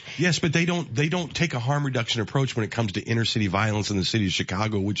approach. Yes, but they don't take a harm reduction approach when it comes to inner city violence in the city of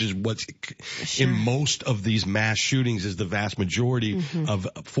Chicago, which is what's in most of these mass shootings is the vast majority of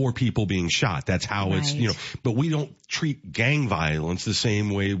 4 people being shot. That's how it's, but we don't treat gang violence the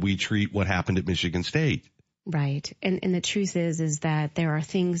same way we treat what happened at Michigan State. Right. And the truth is that there are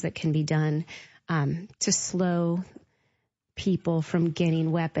things that can be done to slow people from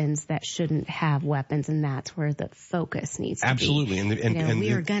getting weapons that shouldn't have weapons, and that's where the focus needs to be. Absolutely. And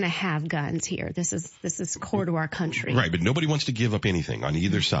we are going to have guns here. This is core to our country. Right, but nobody wants to give up anything on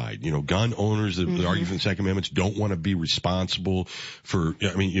either side. Gun owners that argue for the Second Amendment don't want to be responsible for,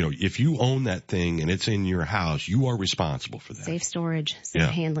 if you own that thing and it's in your house, you are responsible for that. Safe storage, safe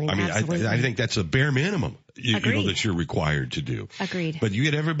handling. Absolutely. I think that's a bare minimum. That you're required to do. Agreed. But you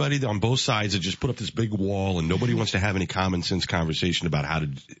get everybody on both sides that just put up this big wall and nobody wants to have any common sense conversation about how to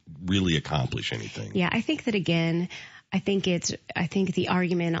really accomplish anything. Yeah, I think that again, I think the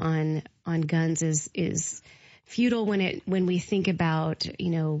argument on guns is futile when we think about,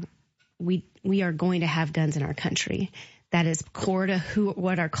 we are going to have guns in our country. That is core to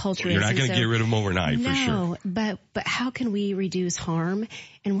what our culture is. You're not going to get rid of them overnight, for sure. No, but how can we reduce harm?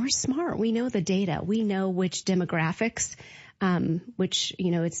 And we're smart. We know the data. We know which demographics, which,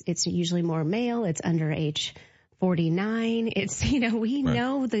 it's usually more male. It's under age 49. It's, we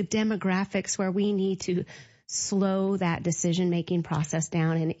know the demographics where we need to slow that decision-making process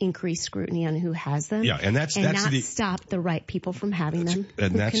down and increase scrutiny on who has them. Yeah, and that's stop the right people from having them who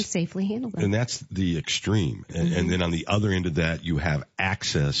can safely handle them. And that's the extreme. And then on the other end of that, you have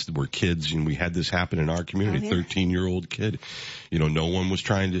access where kids, and we had this happen in our community, 13-year-old kid. No one was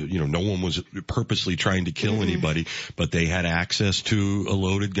no one was purposely trying to kill anybody, but they had access to a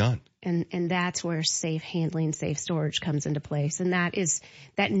loaded gun. And that's where safe handling, safe storage comes into place. And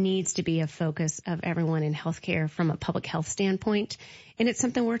that needs to be a focus of everyone in healthcare from a public health standpoint. And it's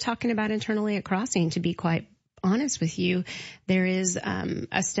something we're talking about internally at Crossing, to be quite honest with you. There is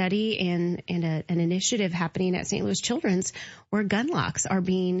a study and an initiative happening at St. Louis Children's where gun locks are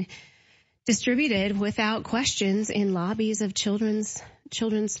being distributed without questions in lobbies of children's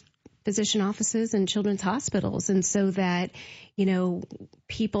physician offices and children's hospitals. And so that,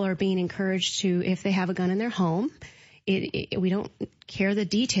 people are being encouraged to, if they have a gun in their home, we don't care the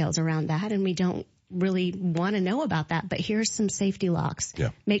details around that, and we don't really want to know about that. But here's some safety locks. Yeah.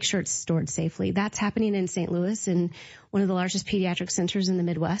 Make sure it's stored safely. That's happening in St. Louis, and one of the largest pediatric centers in the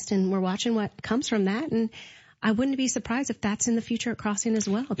Midwest. And we're watching what comes from that. And I wouldn't be surprised if that's in the future at Crossing as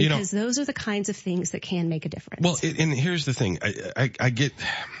well, because those are the kinds of things that can make a difference. Well, and here's the thing. I get,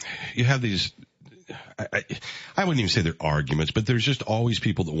 you have these, I wouldn't even say they're arguments, but there's just always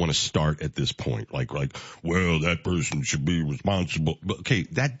people that want to start at this point. Like, well, that person should be responsible. But okay,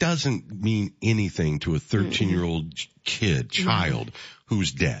 that doesn't mean anything to a 13-year-old child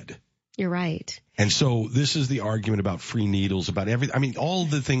who's dead. You're right. And so this is the argument about free needles, about everything. I mean, all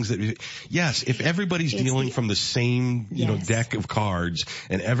the things that, yes, if everybody's dealing from the same, deck of cards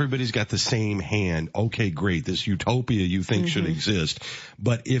and everybody's got the same hand, okay, great. This utopia you think should exist.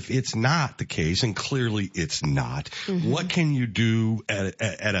 But if it's not the case, and clearly it's not, what can you do at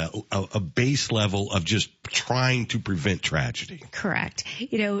a base level of just trying to prevent tragedy? Correct.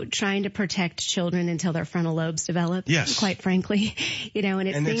 Trying to protect children until their frontal lobes develop. Yes. Quite frankly, and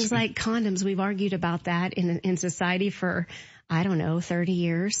it's things like condoms. We've argued about that in society for, I don't know, 30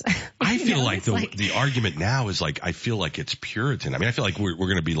 years. I feel like the argument now is like, I feel like it's Puritan. I mean, I feel like we're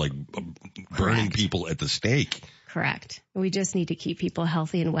going to be like burning people at the stake. Correct. We just need to keep people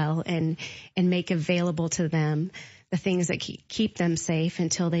healthy and well and make available to them the things that keep them safe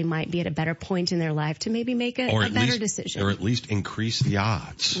until they might be at a better point in their life to maybe make a better decision. Or at least increase the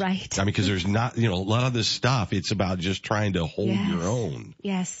odds. Right. I mean, because there's not, a lot of this stuff, it's about just trying to hold your own.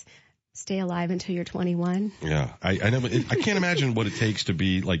 Yes. Stay alive until you're 21. Yeah. I know, but I can't imagine what it takes to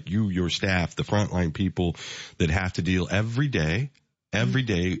be like your staff, the frontline people that have to deal every day.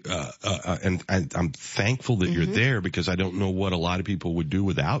 And I'm thankful that you're there because I don't know what a lot of people would do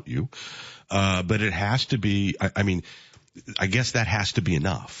without you. But it has to be, I guess that has to be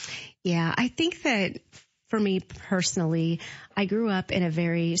enough. Yeah, I think that for me personally, I grew up in a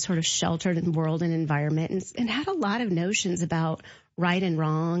very sort of sheltered world and environment and had a lot of notions about right and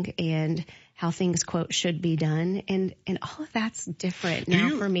wrong and how things, quote, should be done. And all of that's different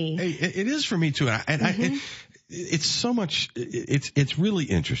now for me. It is for me too. It's so much, it's really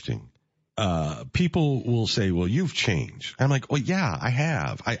interesting. People will say, well, you've changed. I'm like, well, yeah, I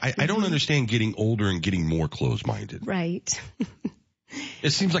have. I don't understand getting older and getting more closed-minded. Right.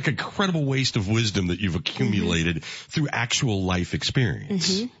 It seems like a credible waste of wisdom that you've accumulated through actual life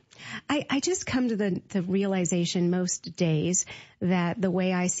experience. I just come to the realization most days that the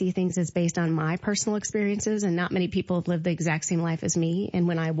way I see things is based on my personal experiences, and not many people have lived the exact same life as me. And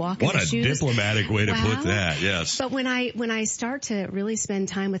when I walk in the shoes, what a diplomatic way to put that. Yes. But when I start to really spend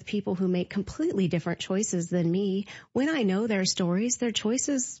time with people who make completely different choices than me, when I know their stories, their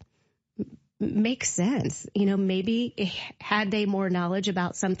choices make sense. Maybe had they more knowledge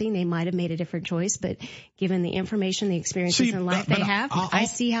about something, they might have made a different choice, but given the information, the experiences in life they have, I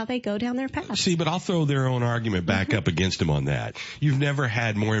see how they go down their path. See, but I'll throw their own argument back up against them on that. You've never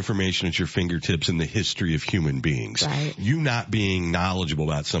had more information at your fingertips in the history of human beings. Right. You not being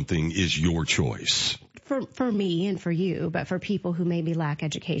knowledgeable about something is your choice. For me and for you, but for people who maybe lack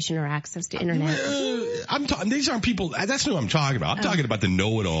education or access to internet. These aren't people, that's not what I'm talking about. I'm talking about the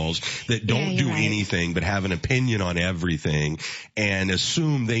know-it-alls that don't do anything but have an opinion on everything and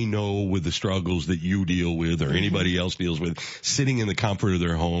assume they know with the struggles that you deal with or anybody else deals with, sitting in the comfort of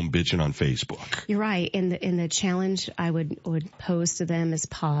their home bitching on Facebook. You're right. And the challenge I would pose to them is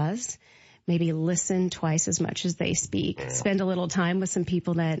pause, maybe listen twice as much as they speak, spend a little time with some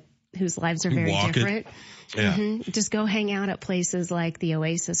people whose lives are very different. Yeah. Just go hang out at places like the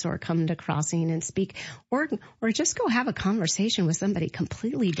Oasis or come to Crossing and speak, or just go have a conversation with somebody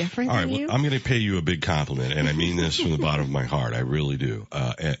completely different than you. I'm going to pay you a big compliment, and I mean this from the bottom of my heart. I really do.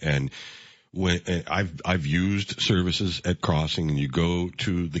 And when I've used services at Crossing, and you go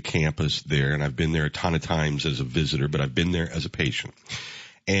to the campus there, and I've been there a ton of times as a visitor, but I've been there as a patient.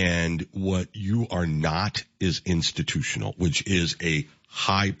 And what you are not is institutional, which is a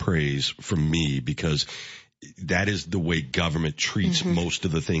high praise from me because that is the way government treats most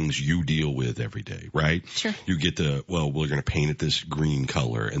of the things you deal with every day, right? Sure. You get we're going to paint it this green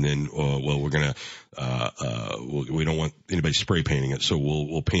color, and then, we're going to, we don't want anybody spray painting it, so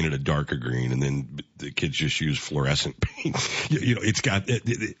we'll paint it a darker green, and then the kids just use fluorescent paint. It's got,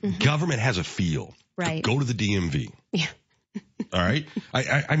 government has a feel. Right. Go to the DMV. Yeah. All right.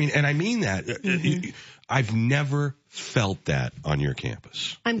 I mean that. I've never felt that on your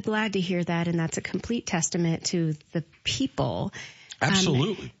campus. I'm glad to hear that. And that's a complete testament to the people.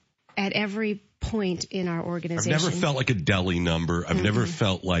 Absolutely. At every point in our organization. I've never felt like a deli number. I've never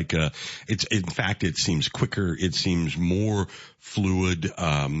felt like in fact, it seems quicker. It seems more fluid,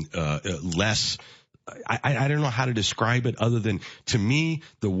 less. I don't know how to describe it other than, to me,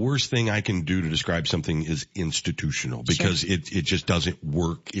 the worst thing I can do to describe something is institutional, because it just doesn't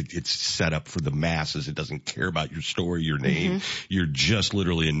work. It's set up for the masses. It doesn't care about your story, your name. You're just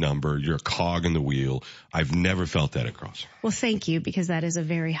literally a number. You're a cog in the wheel. I've never felt that across. Well, thank you, because that is a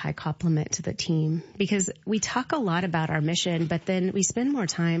very high compliment to the team, because we talk a lot about our mission, but then we spend more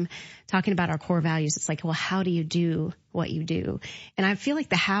time talking about our core values. It's like, well, how do you do what you do? And I feel like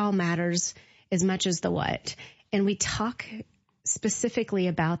the how matters as much as the what. And we talk specifically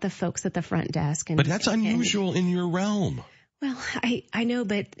about the folks at the front desk. But that's unusual in your realm. Well, I know,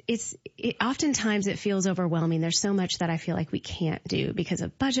 but oftentimes it feels overwhelming. There's so much that I feel like we can't do because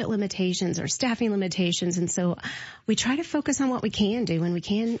of budget limitations or staffing limitations. And so we try to focus on what we can do, and we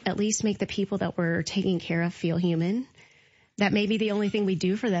can at least make the people that we're taking care of feel human. That may be the only thing we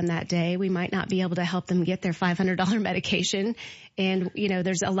do for them that day. We might not be able to help them get their $500 medication. And,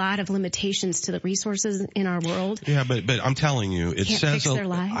 there's a lot of limitations to the resources in our world. Yeah, but I'm telling you, it Can't says, fix their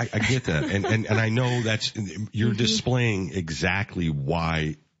life. I get that. And I know you're displaying exactly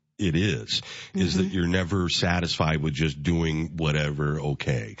why it is that you're never satisfied with just doing whatever.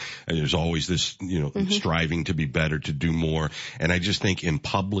 Okay. And there's always this, striving to be better, to do more. And I just think in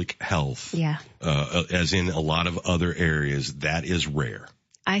public health, as in a lot of other areas, that is rare.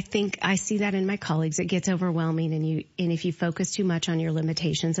 I think I see that in my colleagues. It gets overwhelming, and if you focus too much on your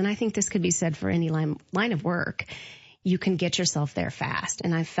limitations, and I think this could be said for any line of work, you can get yourself there fast.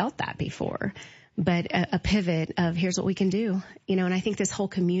 And I've felt that before. But a pivot of here's what we can do, and I think this whole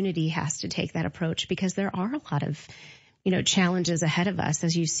community has to take that approach, because there are a lot of, challenges ahead of us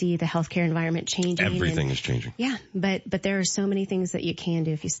as you see the healthcare environment changing. Everything is changing. Yeah. But there are so many things that you can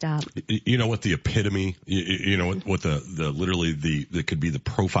do if you stop. You know what the epitome, what the literally that could be the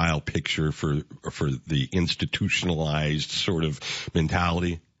profile picture for the institutionalized sort of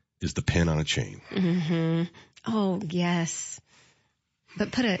mentality is the pin on a chain. Mm-hmm. Oh, yes.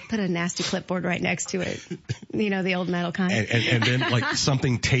 But put a nasty clipboard right next to it. The old metal kind. And then like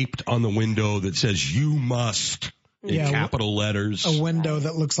something taped on the window that says "you must" in capital letters. A window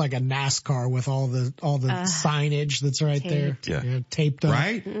that looks like a NASCAR with all the signage that's right taped. there. Yeah, taped up.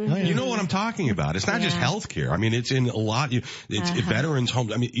 Right? Oh, yeah. You know what I'm talking about. It's not just healthcare. I mean, it's in a lot. It's veterans'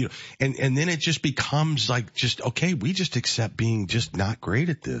 homes. I mean, and then it just becomes like okay, we just accept being just not great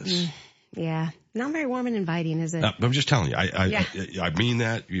at this. Yeah. Not very warm and inviting, is it? I'm just telling you. I mean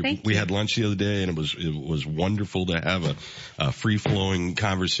that. We had lunch the other day, and it was wonderful to have a free flowing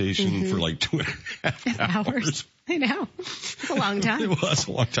conversation for like 2.5 hours. I know. It's a long time. It was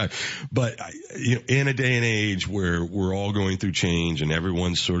a long time. But in a day and age where we're all going through change and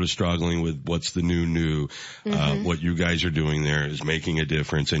everyone's sort of struggling with what's the new, what you guys are doing there is making a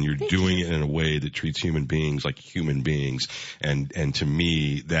difference, and you're doing it in a way that treats human beings like human beings. And to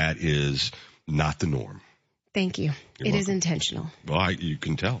me, that is not the norm. Thank you. You're welcome. It is intentional. Well, you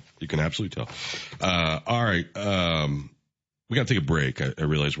can tell. You can absolutely tell. All right. We got to take a break. I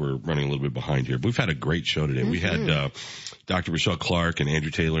realize we're running a little bit behind here, but we've had a great show today. We had Dr. Rochelle Clark and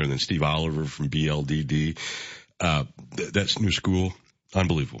Andrew Taylor and then Steve Oliver from BLDD. That's new school.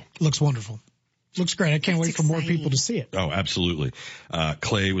 Unbelievable. Looks wonderful. Looks great. I can't wait for more people to see it. Oh, absolutely.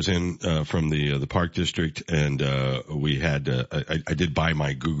 Clay was in from the Park District, and we had I did buy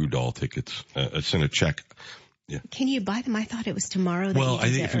my Goo Goo Doll tickets. I sent a check. Yeah. Can you buy them? I thought it was tomorrow. Well, I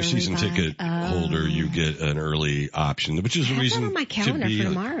think if you're a season ticket holder, you get an early option, which is a reason. I have on my calendar for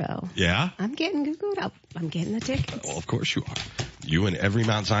tomorrow. Yeah? I'm getting Goo Goo'd up. I'm getting the tickets. Well, of course you are. You and every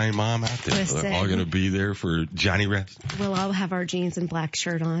Mount Zion mom out there. Listen, they're all going to be there for Johnny Rest. We'll all have our jeans and black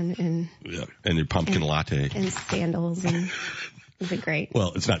shirt on and your pumpkin latte. And sandals, and it'll be great.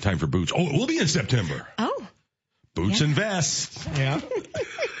 Well, it's not time for boots. Oh, we'll be in September. Oh. Boots and vests. Yeah.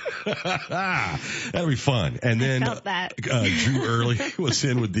 That'll be fun. And then Drew Early was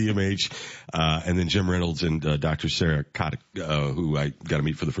in with DMH, and then Jim Reynolds and Dr. Sarah Kotick, who I got to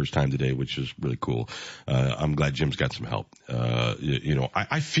meet for the first time today, which is really cool. I'm glad Jim's got some help.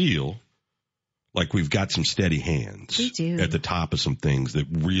 I feel like we've got some steady hands at the top of some things that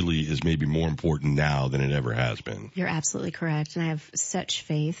really is maybe more important now than it ever has been. You're absolutely correct. And I have such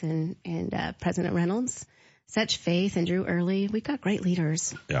faith in President Reynolds. Such faith in Drew Early. We've got great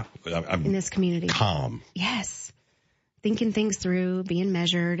leaders. Yeah. In this community. Calm. Yes. Thinking things through, being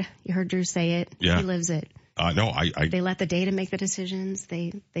measured. You heard Drew say it. Yeah. He lives it. No, They let the data make the decisions.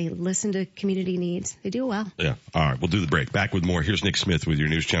 They listen to community needs. They do well. Yeah. All right. We'll do the break. Back with more. Here's Nick Smith with your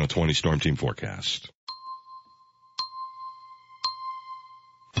News Channel 20 Storm Team forecast.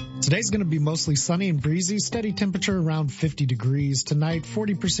 Today's going to be mostly sunny and breezy, steady temperature around 50 degrees. Tonight,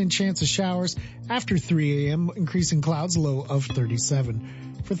 40% chance of showers. After 3 a.m., increasing clouds, low of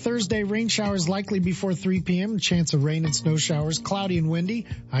 37. For Thursday, rain showers likely before 3 p.m., chance of rain and snow showers, cloudy and windy,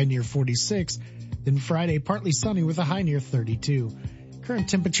 high near 46. Then Friday, partly sunny with a high near 32. Current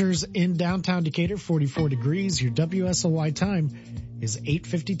temperatures in downtown Decatur, 44 degrees. Your WSOY time is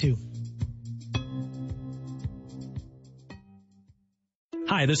 8:52.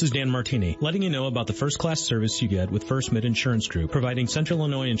 Hi, this is Dan Martini, letting you know about the first-class service you get with First Mid Insurance Group, providing Central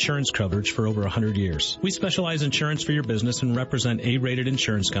Illinois insurance coverage for over 100 years. We specialize in insurance for your business and represent A-rated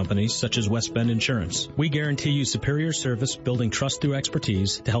insurance companies such as West Bend Insurance. We guarantee you superior service, building trust through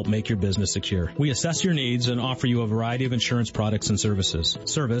expertise to help make your business secure. We assess your needs and offer you a variety of insurance products and services.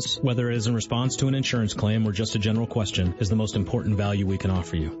 Service, whether it is in response to an insurance claim or just a general question, is the most important value we can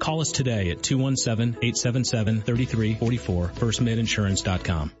offer you. Call us today at 217-877-3344, firstmidinsurance.com.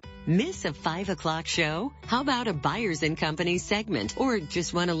 Miss a 5 o'clock show? How about a Buyers and Company segment? Or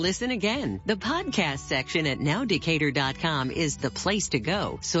just want to listen again? The podcast section at nowdecatur.com is the place to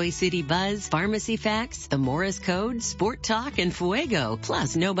go. Soy City Buzz, Pharmacy Facts, the Morris Code, Sport Talk, and Fuego.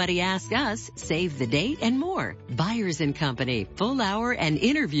 Plus, Nobody Asked Us, Save the Date, and more. Buyers and Company, full hour and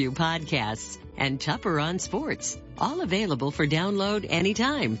interview podcasts. And Tupper on Sports. All available for download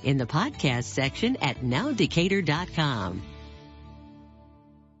anytime in the podcast section at nowdecatur.com.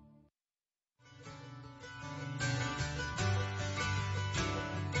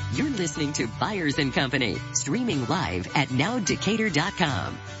 You're listening to Buyers and Company, streaming live at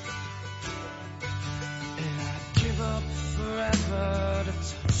nowdecatur.com.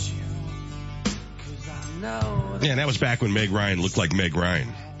 Yeah, that was back when Meg Ryan looked like Meg Ryan.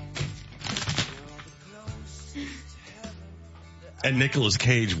 And Nicolas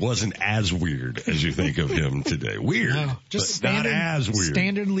Cage wasn't as weird as you think of him today. Weird. No, just standard, not as weird.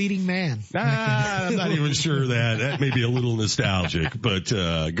 Standard leading man. I'm not even sure that may be a little nostalgic, but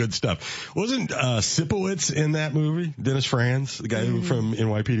good stuff. Wasn't Sipowicz in that movie? Dennis Franz, the guy from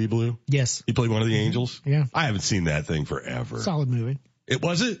NYPD Blue? Yes. He played one of the angels? Yeah. I haven't seen that thing forever. Solid movie. It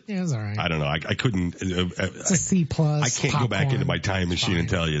was it? Yeah, it was all right. I don't know. I couldn't. It's a C+. I can't go back into my time machine and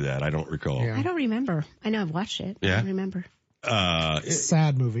tell you that. I don't recall. Yeah. I don't remember. I know I've watched it. Yeah. I don't remember.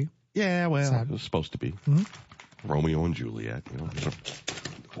 Sad movie. Yeah, well, sad. It was supposed to be. Mm-hmm. Romeo and Juliet, you know,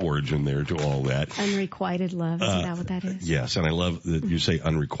 origin there to all that. Unrequited love, isn't that what that is? Yes, and I love that you say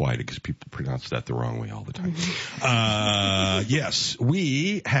unrequited because people pronounce that the wrong way all the time. Mm-hmm. Yes,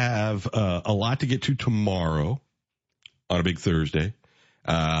 we have a lot to get to tomorrow on a big Thursday.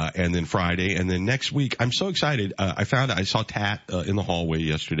 And then Friday, and then next week, I'm so excited. I saw Tat in the hallway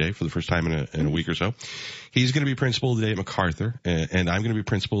yesterday for the first time in a week or so. He's going to be principal today at MacArthur, and I'm going to be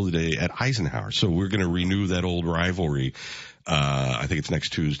principal today at Eisenhower. So we're going to renew that old rivalry. I think it's next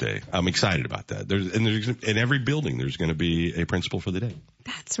Tuesday. I'm excited about that. There's in every building, there's going to be a principal for the day.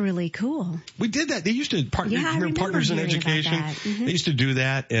 That's really cool. We did that. They used to partner, Partners in Education. Mm-hmm. They used to do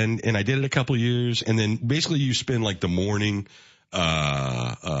that, and I did it a couple of years, and then basically you spend like the morning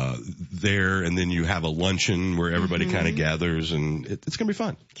there, and then you have a luncheon where everybody kind of gathers, and it's going to be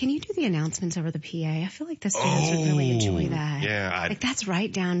fun. Can you do the announcements over the PA? I feel like the students would really enjoy that. Yeah. Like that's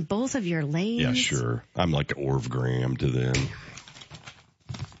right down both of your lanes. Yeah, sure. I'm like Orv Graham to them.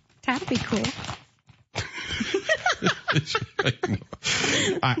 That'd be cool.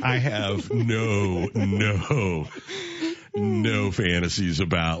 I have no fantasies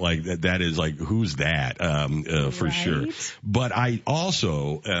about like that is like who's that for sure. But I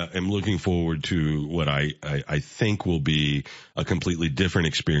also am looking forward to what I think will be a completely different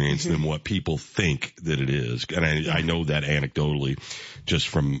experience than what people think that it is. And I know that anecdotally just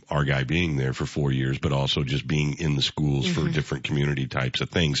from our guy being there for 4 years, but also just being in the schools for different community types of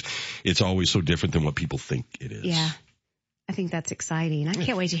things. It's always so different than what people think it is. Yeah. I think that's exciting. I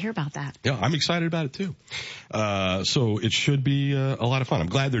can't wait to hear about that. Yeah, I'm excited about it too. So it should be a lot of fun. I'm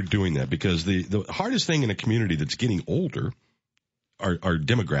glad they're doing that because the hardest thing in a community that's getting older, our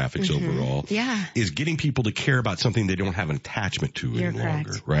demographics overall, is getting people to care about something they don't have an attachment to any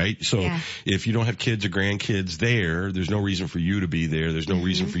longer, right? So if you don't have kids or grandkids there's no reason for you to be there. There's no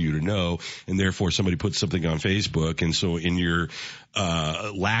reason for you to know. And therefore somebody puts something on Facebook. And so in your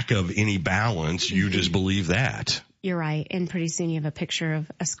lack of any balance, you just believe that. You're right. And pretty soon you have a picture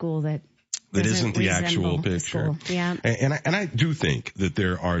of a school that isn't the actual picture. Yeah. And I do think that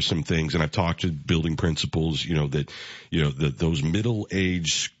there are some things, and I've talked to building principals, that those middle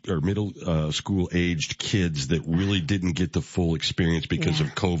school aged kids that really didn't get the full experience because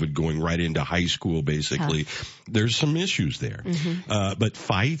of COVID going right into high school, basically. There's some issues there. But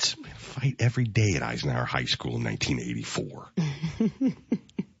fight every day at Eisenhower High School in 1984.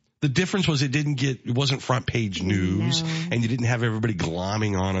 The difference was it wasn't front page news, and you didn't have everybody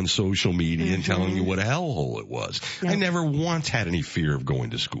glomming on social media and telling you what a hellhole it was. I never once had any fear of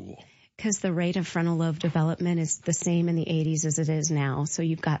going to school. because the rate of frontal lobe development is the same in the 80s as it is now. So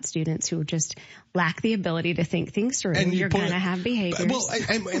you've got students who just lack the ability to think things through. And you're going to have behaviors. Well,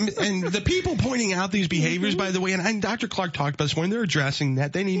 and the people pointing out these behaviors, by the way, and Dr. Clark talked about this when they're addressing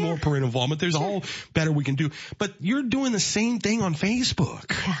that, they need more parental involvement. There's a whole better we can do. But you're doing the same thing on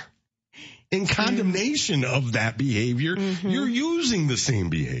Facebook. Yeah. In condemnation of that behavior, you're using the same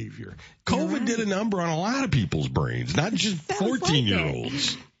behavior. COVID did a number on a lot of people's brains, not just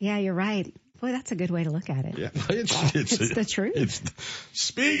 14-year-olds. Yeah, you're right. Boy, that's a good way to look at it. Yeah, it's the truth.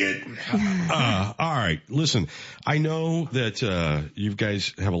 Speak it. All right. Listen, I know that you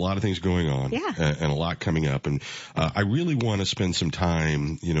guys have a lot of things going on and a lot coming up. And I really want to spend some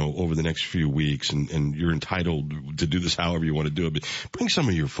time, over the next few weeks. And you're entitled to do this however you want to do it. But bring some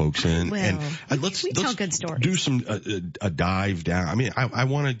of your folks in. And let's tell good stories. Do some a dive down. I mean, I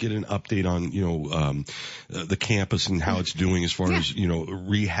want to get an update on, the campus and how it's doing as far as,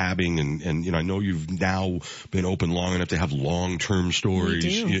 rehabbing and I know you've now been open long enough to have long-term stories,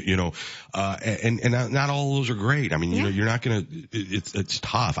 and not all of those are great. I mean, you're not going to, it's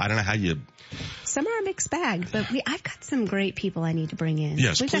tough. I don't know how you. Some are a mixed bag, but I've got some great people I need to bring in.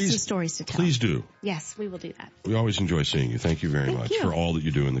 Yes, We've got some stories to tell. Please do. Yes, we will do that. We always enjoy seeing you. Thank you very much for all that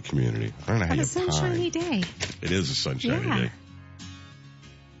you do in the community. I don't know how you have time. It's a sunshiny day. It is a sunshiny day.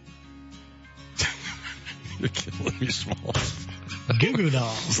 You're killing me, Small. Goo Goo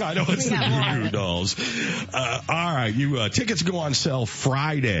Dolls. I know it's the Goo Goo Dolls. All right, tickets go on sale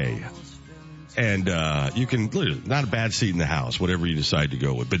Friday. And you can, not a bad seat in the house, whatever you decide to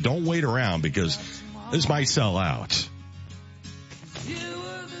go with. But don't wait around because this might sell out.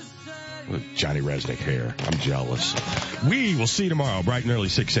 Johnny Resnick hair. I'm jealous. We will see you tomorrow, bright and early,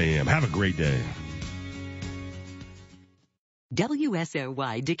 6 a.m. Have a great day.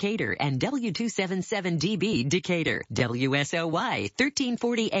 WSOY Decatur and W277DB Decatur. WSOY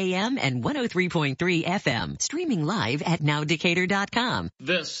 1340 AM and 103.3 FM. Streaming live at nowdecatur.com.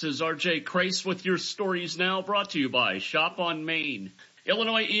 This is RJ Crace with your Stories Now, brought to you by Shop on Main.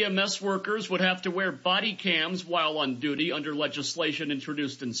 Illinois EMS workers would have to wear body cams while on duty under legislation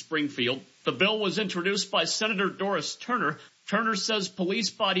introduced in Springfield. The bill was introduced by Senator Doris Turner. Turner says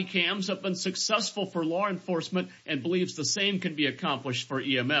police body cams have been successful for law enforcement and believes the same can be accomplished for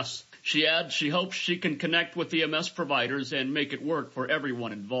EMS. She adds she hopes she can connect with EMS providers and make it work for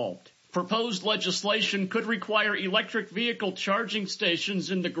everyone involved. Proposed legislation could require electric vehicle charging stations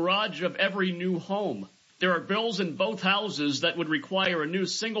in the garage of every new home. There are bills in both houses that would require a new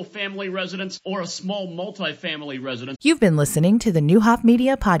single-family residence or a small multifamily residence. You've been listening to the Neuhoff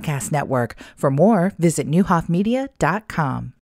Media Podcast Network. For more, visit neuhoffmedia.com.